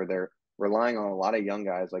to discover. They're relying on a lot of young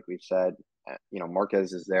guys, like we've said.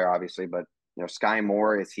 Marquez is there, obviously, but Sky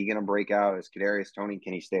Moore, is he going to break out? Is Kadarius Toney,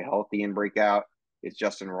 can he stay healthy and break out? Is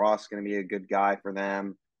Justin Ross going to be a good guy for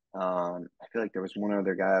them? I feel like there was one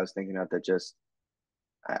other guy I was thinking of that just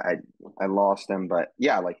I I lost him, but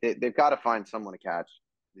yeah, like they've got to find someone to catch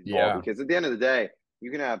the ball, Yeah. because at the end of the day,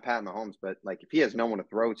 you can have Pat Mahomes, but like if he has no one to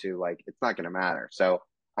throw to, like it's not going to matter. So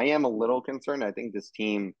I am a little concerned. I think this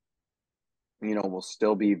team, will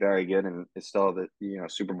still be very good and is still the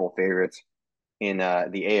Super Bowl favorites in the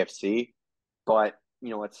AFC. But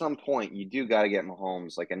at some point, you do got to get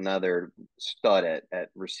Mahomes like another stud at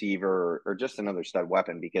receiver, or just another stud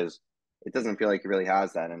weapon, because it doesn't feel like he really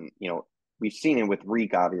has that. And we've seen it with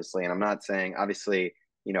Reek, obviously. And I'm not saying, obviously,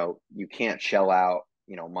 you can't shell out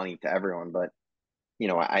money to everyone, but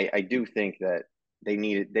I do think that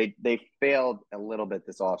they failed a little bit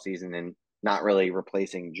this offseason and not really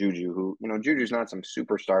replacing Juju, who, Juju's not some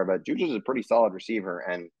superstar, but Juju's a pretty solid receiver.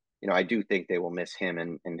 And, I do think they will miss him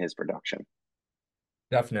in his production.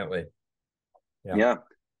 Definitely. Yeah. Yeah.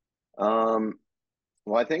 Um,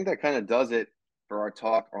 well, I think that kind of does it for our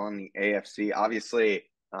talk on the AFC. Obviously,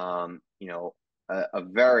 a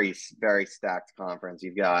very, very stacked conference.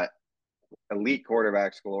 You've got elite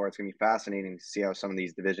quarterbacks galore. It's going to be fascinating to see how some of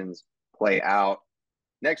these divisions play out.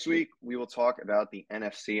 Next week, we will talk about the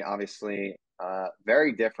NFC. Obviously,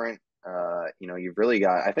 very different. You've really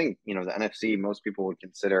got, I think, the NFC, most people would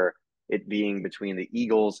consider it being between the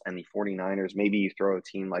Eagles and the 49ers. Maybe you throw a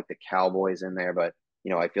team like the Cowboys in there, but,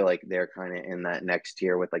 I feel like they're kind of in that next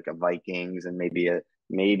tier with like a Vikings and maybe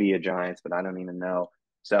a Giants, but I don't even know.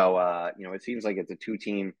 So, it seems like it's a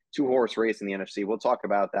two horse race in the NFC. We'll talk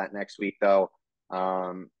about that next week, though.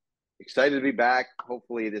 Excited to be back.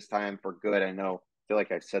 Hopefully this time for good. I feel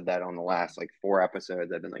like I've said that on the last like 4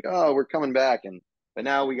 episodes. I've been like, oh, we're coming back. But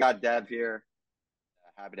now we got Dev here.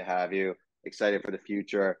 Happy to have you. Excited for the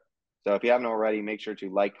future. So if you haven't already, make sure to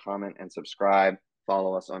like, comment, and subscribe.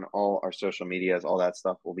 Follow us on all our social medias. All that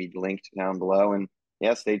stuff will be linked down below. And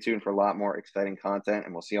yeah, stay tuned for a lot more exciting content.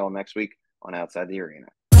 And we'll see you all next week on Outside the Arena.